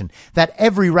 election that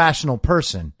every rational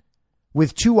person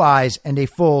with 2 eyes and a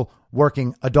full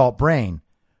working adult brain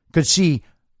could see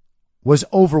was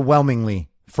overwhelmingly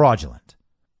fraudulent.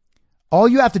 All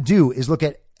you have to do is look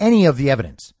at any of the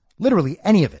evidence, literally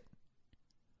any of it.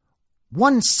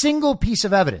 One single piece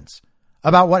of evidence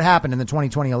about what happened in the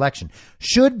 2020 election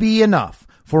should be enough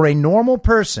for a normal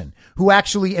person who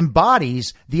actually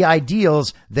embodies the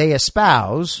ideals they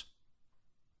espouse.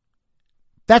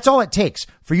 That's all it takes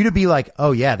for you to be like,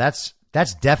 oh yeah, that's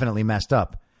definitely messed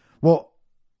up. Well,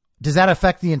 does that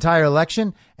affect the entire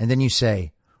election? And then you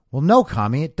say, well, no,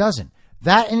 commie, it doesn't.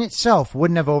 That in itself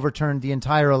wouldn't have overturned the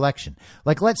entire election.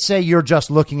 Like, let's say you're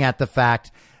just looking at the fact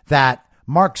that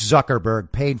Mark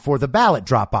Zuckerberg paid for the ballot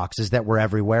drop boxes that were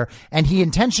everywhere, and he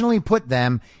intentionally put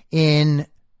them in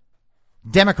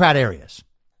Democrat areas.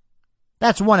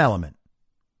 That's one element.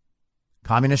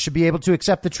 Communists should be able to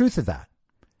accept the truth of that.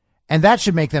 And that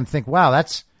should make them think, wow,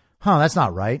 that's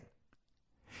not right.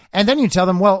 And then you tell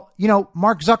them, well, you know,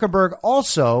 Mark Zuckerberg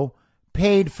also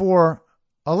paid for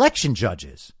election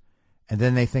judges. And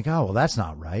then they think, oh, well, that's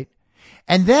not right.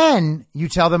 And then you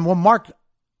tell them, well, Mark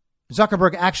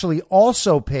Zuckerberg actually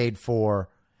also paid for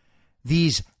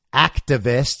these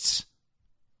activists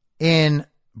in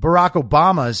Barack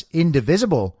Obama's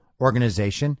Indivisible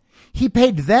organization. He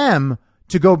paid them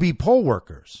to go be poll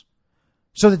workers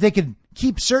so that they could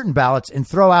keep certain ballots and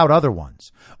throw out other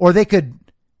ones, or they could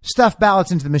stuff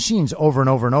ballots into the machines over and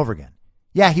over and over again.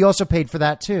 Yeah, he also paid for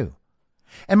that too.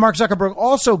 And Mark Zuckerberg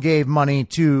also gave money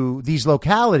to these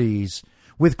localities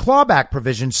with clawback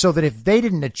provisions so that if they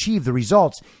didn't achieve the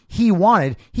results he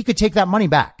wanted, he could take that money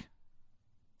back.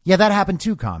 Yeah, that happened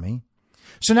too, commie.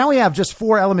 So now we have just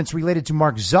 4 elements related to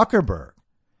Mark Zuckerberg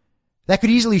that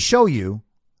could easily show you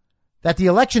that the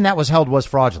election that was held was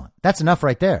fraudulent. That's enough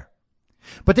right there.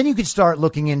 But then you could start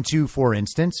looking into, for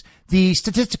instance, the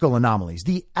statistical anomalies,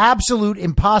 the absolute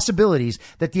impossibilities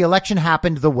that the election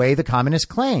happened the way the communists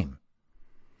claim.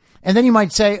 And then you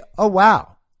might say, oh,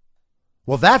 wow.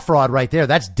 Well, that fraud right there,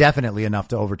 that's definitely enough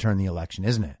to overturn the election,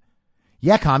 isn't it?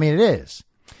 Yeah, commie, it is.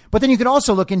 But then you could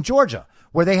also look in Georgia,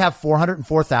 where they have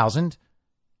 404,000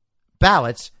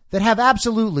 ballots that have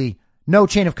absolutely no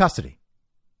chain of custody.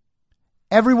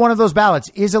 Every one of those ballots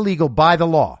is illegal by the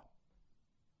law.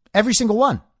 Every single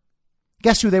one.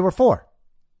 Guess who they were for?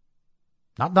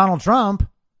 Not Donald Trump,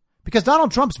 because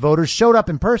Donald Trump's voters showed up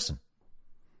in person.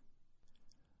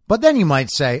 But then you might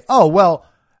say, oh, well,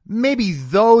 maybe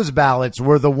those ballots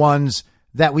were the ones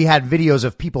that we had videos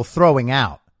of people throwing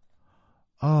out.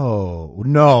 Oh,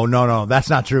 no. That's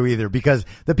not true either, because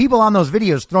the people on those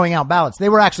videos throwing out ballots, they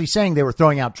were actually saying they were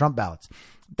throwing out Trump ballots.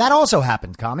 That also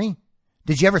happened, commie.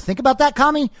 Did you ever think about that,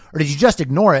 commie? Or did you just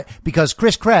ignore it because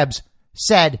Chris Krebs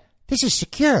said, this is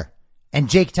secure? And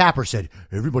Jake Tapper said,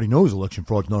 everybody knows election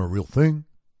fraud's not a real thing.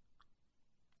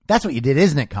 That's what you did,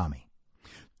 isn't it, commie?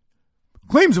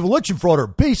 Claims of election fraud are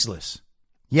baseless.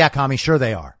 Yeah, commie, sure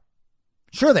they are.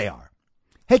 Sure they are.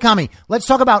 Hey, commie, let's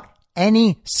talk about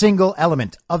any single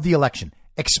element of the election.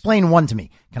 Explain one to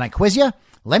me. Can I quiz you?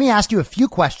 Let me ask you a few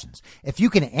questions. If you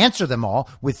can answer them all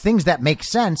with things that make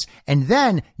sense, and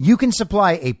then you can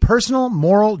supply a personal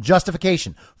moral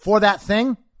justification for that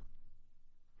thing,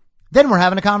 then we're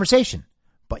having a conversation.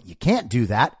 But you can't do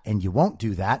that, and you won't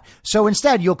do that. So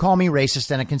instead, you'll call me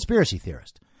racist and a conspiracy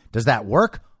theorist. Does that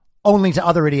work? Only to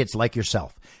other idiots like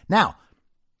yourself. Now,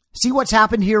 see what's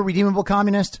happened here, Redeemable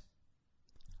Communist?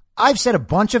 I've said a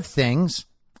bunch of things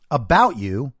about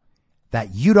you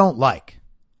that you don't like,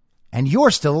 and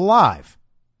you're still alive.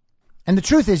 And the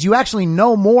truth is, you actually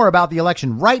know more about the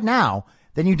election right now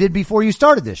than you did before you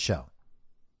started this show.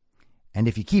 And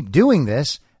if you keep doing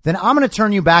this, then I'm going to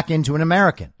turn you back into an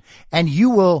American, and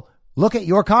you will look at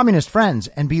your communist friends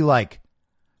and be like,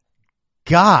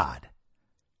 God,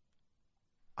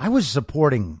 I was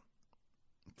supporting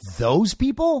those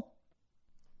people?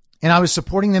 And I was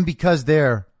supporting them because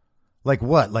they're like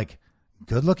what? Like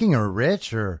good looking or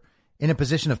rich or in a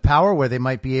position of power where they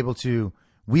might be able to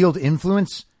wield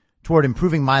influence toward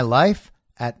improving my life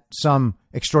at some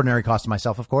extraordinary cost to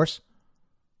myself, of course.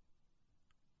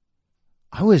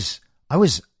 I was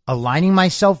aligning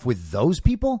myself with those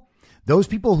people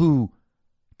who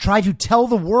try to tell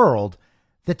the world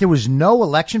that there was no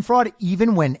election fraud,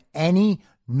 even when any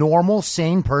normal,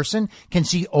 sane person can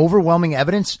see overwhelming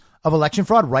evidence of election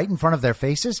fraud right in front of their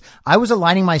faces. I was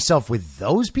aligning myself with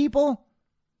those people.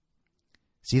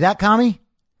 See that, commie?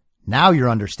 Now you're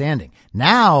understanding.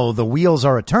 Now the wheels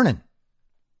are a-turning.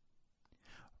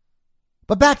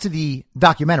 But back to the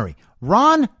documentary.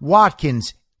 Ron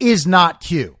Watkins is not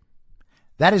Q.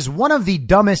 That is one of the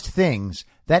dumbest things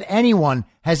that anyone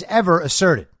has ever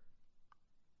asserted.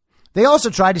 They also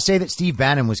tried to say that Steve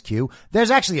Bannon was Q.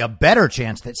 There's actually a better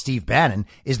chance that Steve Bannon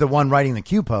is the one writing the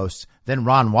Q posts than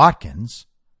Ron Watkins.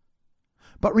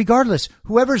 But regardless,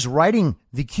 whoever's writing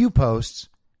the Q posts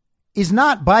is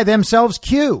not by themselves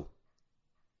Q.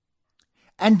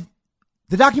 And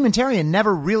the documentarian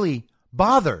never really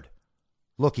bothered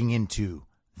looking into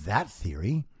that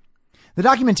theory. The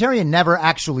documentarian never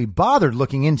actually bothered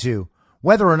looking into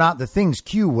whether or not the things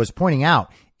Q was pointing out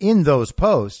in those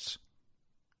posts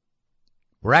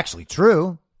were actually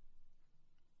true.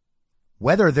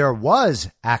 Whether there was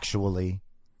actually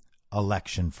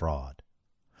election fraud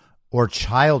or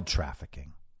child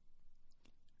trafficking.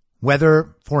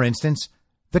 Whether, for instance,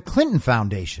 the Clinton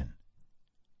Foundation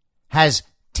has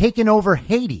taken over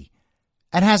Haiti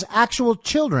and has actual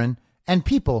children and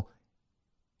people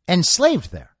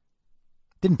enslaved there.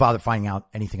 Didn't bother finding out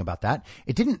anything about that.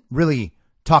 It didn't really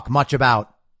talk much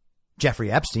about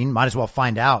Jeffrey Epstein. Might as well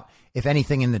find out if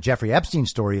anything in the Jeffrey Epstein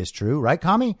story is true, right,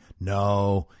 commie?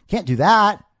 No, can't do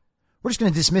that. We're just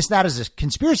going to dismiss that as a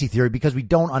conspiracy theory because we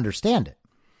don't understand it.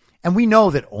 And we know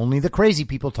that only the crazy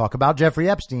people talk about Jeffrey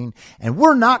Epstein, and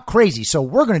we're not crazy, so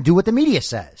we're going to do what the media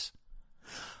says.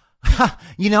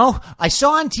 You know, I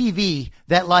saw on TV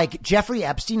that, like, Jeffrey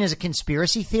Epstein is a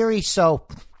conspiracy theory, so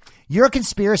you're a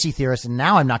conspiracy theorist, and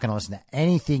now I'm not going to listen to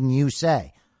anything you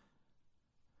say.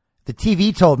 The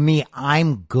TV told me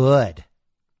I'm good.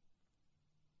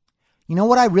 You know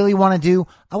what I really want to do?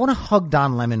 I want to hug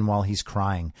Don Lemon while he's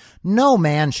crying. No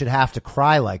man should have to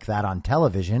cry like that on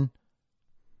television.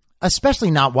 Especially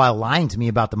not while lying to me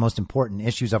about the most important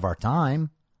issues of our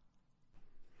time.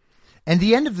 And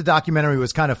the end of the documentary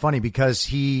was kind of funny because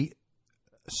he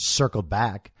circled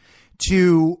back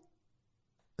to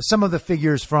some of the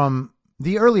figures from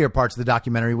the earlier parts of the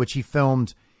documentary, which he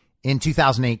filmed in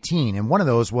 2018. And one of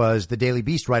those was the Daily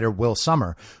Beast writer, Will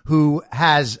Sommer, who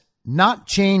has not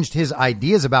changed his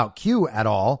ideas about Q at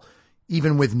all,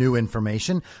 even with new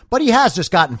information. But he has just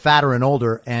gotten fatter and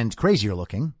older and crazier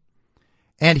looking.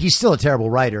 And he's still a terrible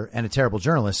writer and a terrible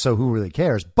journalist, so who really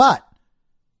cares? But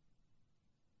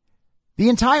the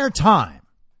entire time,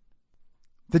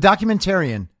 the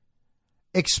documentarian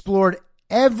explored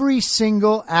every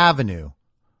single avenue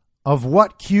of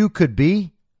what Q could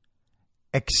be,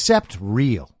 except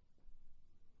real.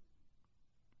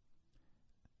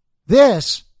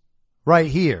 This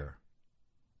right here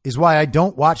is why I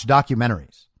don't watch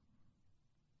documentaries.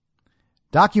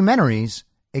 Documentaries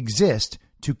exist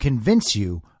to convince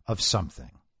you of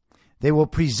something. They will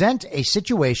present a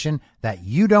situation that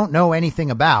you don't know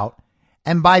anything about,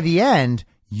 and by the end,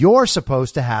 you're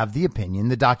supposed to have the opinion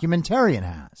the documentarian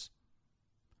has.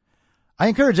 I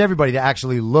encourage everybody to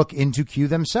actually look into Q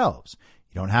themselves.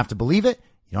 You don't have to believe it.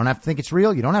 You don't have to think it's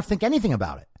real. You don't have to think anything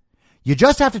about it. You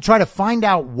just have to try to find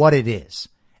out what it is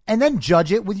and then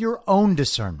judge it with your own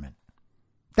discernment.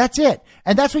 That's it.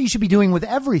 And that's what you should be doing with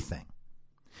everything.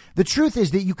 The truth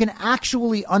is that you can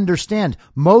actually understand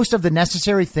most of the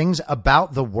necessary things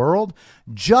about the world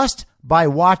just by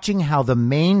watching how the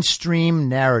mainstream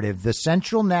narrative, the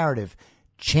central narrative,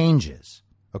 changes.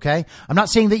 Okay? I'm not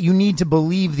saying that you need to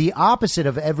believe the opposite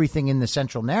of everything in the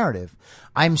central narrative.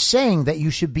 I'm saying that you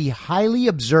should be highly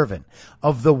observant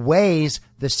of the ways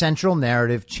the central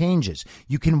narrative changes.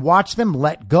 You can watch them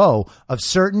let go of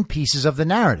certain pieces of the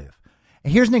narrative.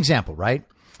 And here's an example, right?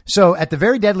 So at the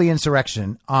very deadly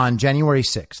insurrection on January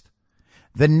 6th,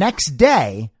 the next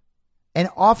day, an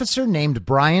officer named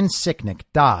Brian Sicknick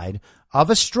died of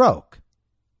a stroke.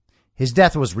 His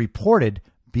death was reported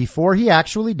before he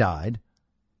actually died,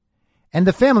 and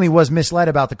the family was misled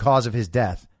about the cause of his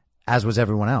death, as was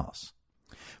everyone else.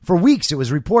 For weeks, it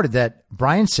was reported that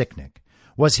Brian Sicknick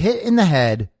was hit in the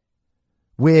head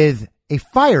with a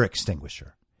fire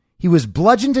extinguisher. He was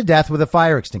bludgeoned to death with a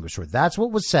fire extinguisher. That's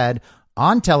what was said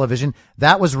on television.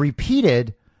 That was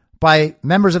repeated by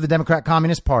members of the Democrat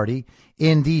Communist Party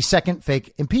in the second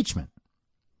fake impeachment.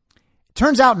 It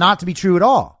turns out not to be true at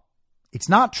all. It's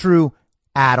not true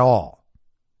at all.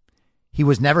 He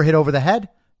was never hit over the head.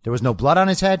 There was no blood on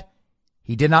his head.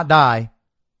 He did not die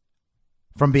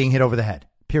from being hit over the head,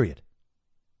 period.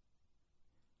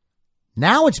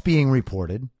 Now it's being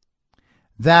reported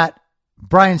that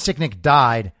Brian Sicknick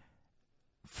died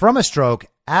from a stroke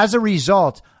as a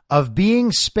result of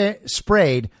being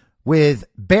sprayed with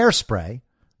bear spray,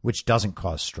 which doesn't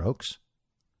cause strokes,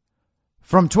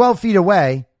 from 12 feet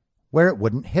away where it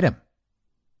wouldn't hit him.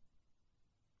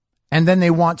 And then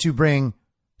they want to bring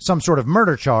some sort of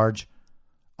murder charge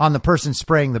on the person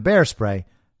spraying the bear spray.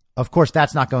 Of course,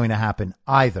 that's not going to happen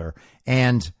either.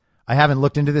 And I haven't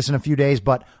looked into this in a few days,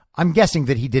 but I'm guessing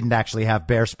that he didn't actually have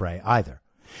bear spray either.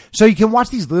 So you can watch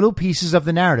these little pieces of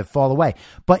the narrative fall away,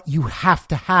 but you have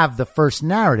to have the first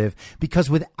narrative, because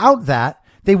without that,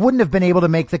 they wouldn't have been able to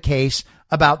make the case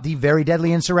about the very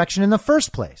deadly insurrection in the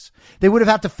first place. They would have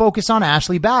had to focus on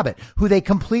Ashley Babbitt, who they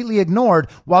completely ignored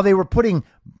while they were putting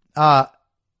Brian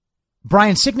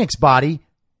Sicknick's body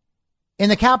in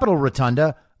the Capitol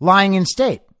Rotunda lying in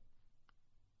state.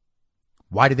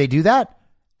 Why did they do that?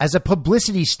 As a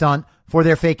publicity stunt for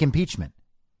their fake impeachment.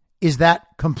 Is that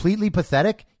completely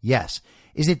pathetic? Yes.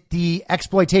 Is it the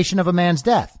exploitation of a man's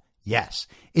death? Yes.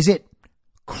 Is it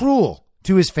cruel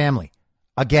to his family?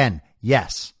 Again,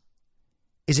 yes.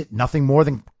 Is it nothing more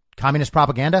than communist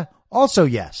propaganda? Also,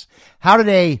 yes. How did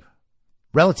a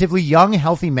relatively young,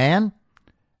 healthy man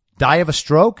die of a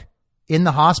stroke in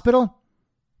the hospital?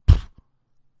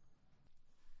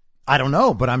 I don't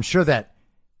know, but I'm sure that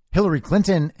Hillary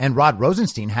Clinton and Rod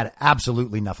Rosenstein had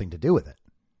absolutely nothing to do with it.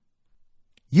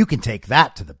 You can take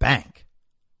that to the bank.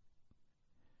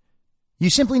 You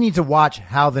simply need to watch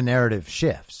how the narrative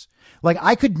shifts. Like,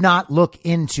 I could not look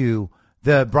into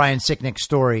the Brian Sicknick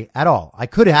story at all. I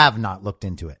could have not looked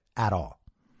into it at all.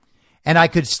 And I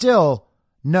could still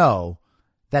know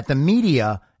that the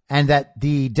media and that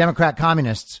the Democrat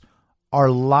communists are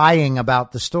lying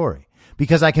about the story,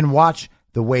 because I can watch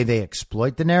the way they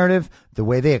exploit the narrative, the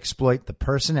way they exploit the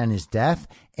person and his death,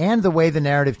 and the way the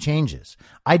narrative changes.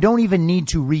 I don't even need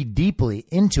to read deeply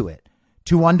into it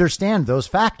to understand those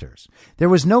factors. There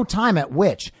was no time at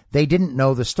which they didn't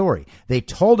know the story. They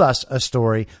told us a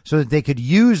story so that they could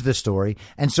use the story,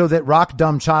 and so that rock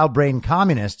dumb child brain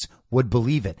communists would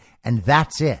believe it. And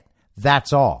that's it.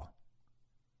 That's all.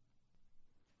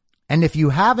 And if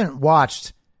you haven't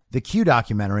watched the Q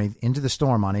documentary Into the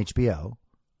Storm on HBO,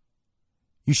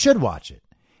 you should watch it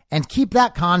and keep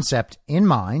that concept in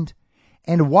mind,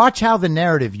 and watch how the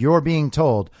narrative you're being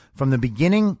told from the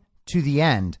beginning to the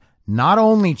end not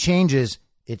only changes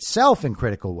itself in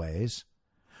critical ways,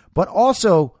 but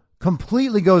also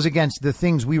completely goes against the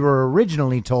things we were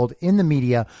originally told in the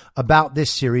media about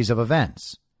this series of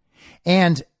events.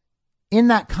 And in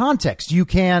that context, you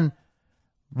can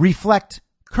reflect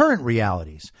current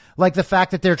realities, like the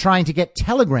fact that they're trying to get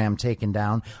Telegram taken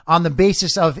down on the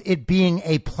basis of it being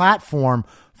a platform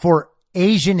for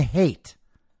Asian hate.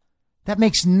 That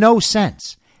makes no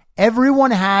sense.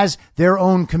 Everyone has their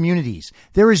own communities.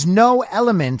 There is no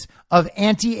element of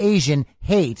anti-Asian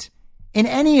hate in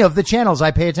any of the channels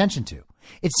I pay attention to.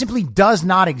 It simply does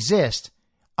not exist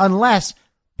unless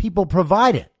people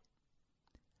provide it.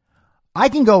 I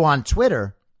can go on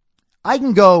Twitter. I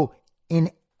can go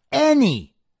in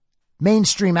any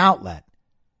mainstream outlet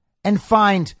and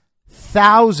find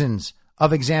thousands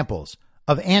of examples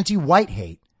of anti-white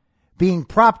hate being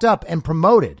propped up and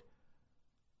promoted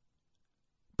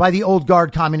by the old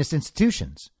guard communist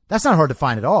institutions. That's not hard to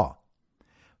find at all.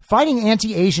 Fighting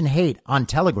anti-Asian hate on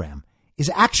Telegram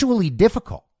is actually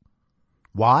difficult.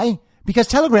 Why? Because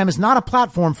Telegram is not a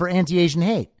platform for anti-Asian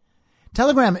hate.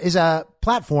 Telegram is a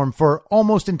platform for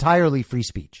almost entirely free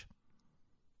speech.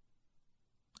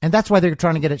 And that's why they're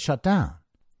trying to get it shut down.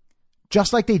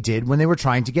 Just like they did when they were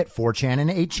trying to get 4chan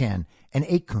and 8chan and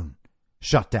 8kun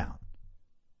shut down.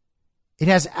 It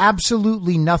has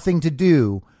absolutely nothing to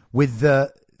do with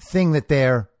the thing that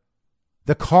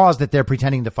the cause that they're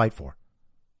pretending to fight for.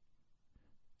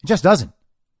 It just doesn't.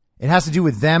 It has to do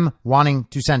with them wanting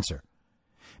to censor.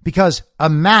 Because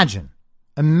imagine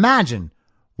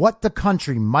what the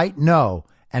country might know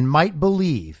and might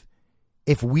believe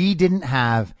if we didn't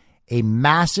have a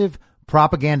massive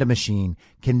propaganda machine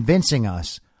convincing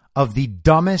us of the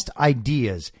dumbest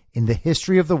ideas in the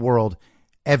history of the world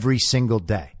every single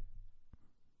day.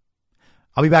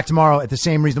 I'll be back tomorrow at the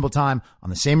same reasonable time on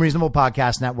the same reasonable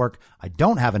podcast network. I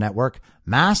don't have a network.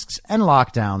 Masks and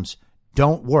lockdowns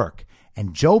don't work.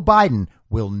 And Joe Biden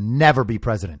will never be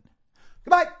president.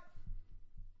 Goodbye.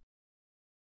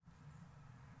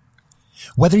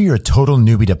 Whether you're a total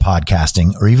newbie to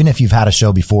podcasting or even if you've had a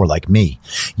show before like me,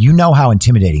 you know how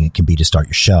intimidating it can be to start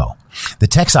your show. The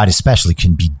tech side especially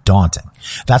can be daunting.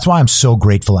 That's why I'm so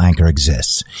grateful Anchor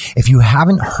exists. If you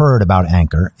haven't heard about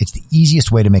Anchor, it's the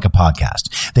easiest way to make a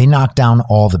podcast. They knock down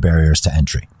all the barriers to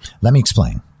entry. Let me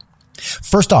explain.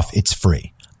 First off, it's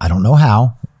free. I don't know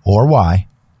how or why,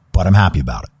 but I'm happy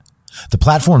about it. The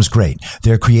platform's great.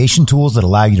 There are creation tools that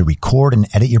allow you to record and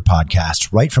edit your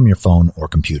podcast right from your phone or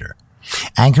computer.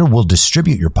 Anchor will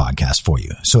distribute your podcast for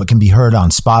you so it can be heard on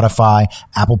Spotify,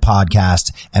 Apple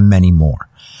Podcasts, and many more.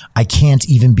 I can't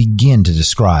even begin to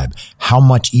describe how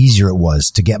much easier it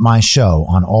was to get my show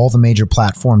on all the major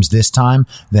platforms this time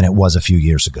than it was a few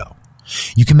years ago.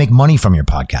 You can make money from your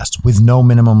podcast with no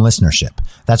minimum listenership.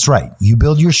 That's right. You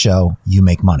build your show, you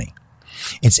make money.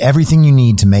 It's everything you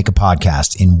need to make a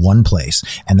podcast in one place,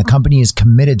 and the company is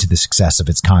committed to the success of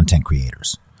its content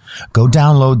creators. Go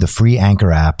download the free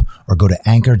Anchor app or go to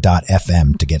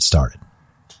anchor.fm to get started.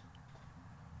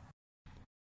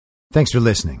 Thanks for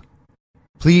listening.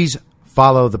 Please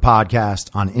follow the podcast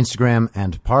on Instagram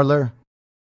and Parler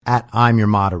at I'm Your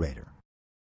Moderator.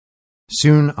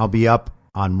 Soon I'll be up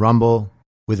on Rumble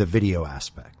with a video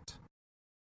aspect.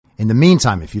 In the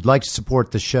meantime, if you'd like to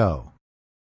support the show,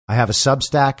 I have a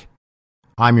Substack,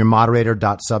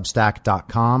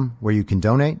 imyourmoderator.substack.com, where you can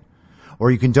donate. Or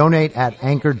you can donate at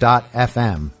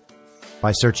anchor.fm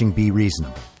by searching Be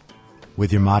Reasonable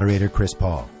with your moderator, Chris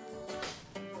Paul.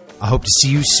 I hope to see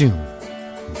you soon.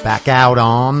 Back out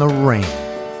on the range.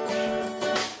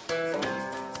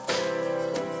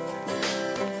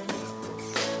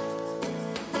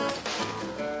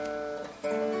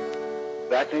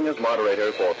 Acting as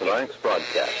moderator for tonight's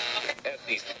broadcast.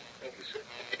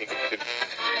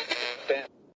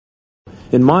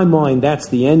 In my mind, that's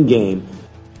the end game.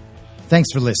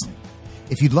 Thanks for listening.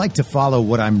 If you'd like to follow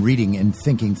what I'm reading and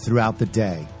thinking throughout the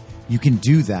day, you can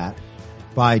do that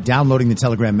by downloading the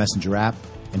Telegram Messenger app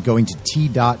and going to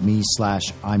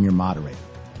t.me/I'm your moderator.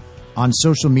 On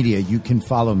social media, you can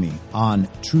follow me on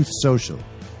Truth Social,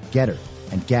 Getter,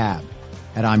 and Gab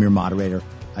at I'm Your Moderator.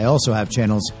 I also have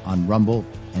channels on Rumble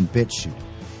and BitChute.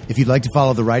 If you'd like to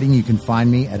follow the writing, you can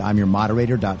find me at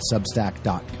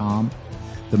imyourmoderator.substack.com.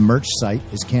 The merch site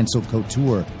is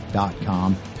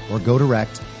cancelcouture.com. Or go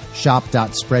direct,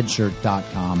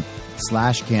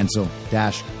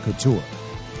 shop.spreadshirt.com/cancel-couture.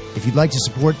 If you'd like to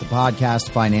support the podcast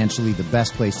financially, the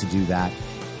best place to do that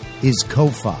is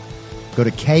Ko-Fi. Go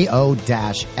to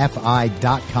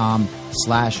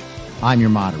ko-fi.com/I'm Your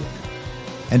Moderator.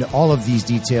 And all of these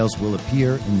details will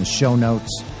appear in the show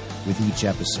notes with each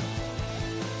episode.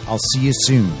 I'll see you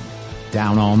soon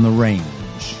down on the range.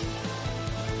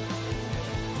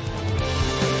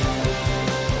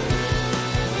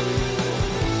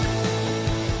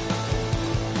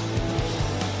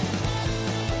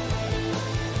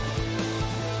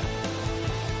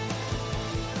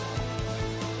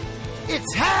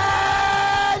 It's happening!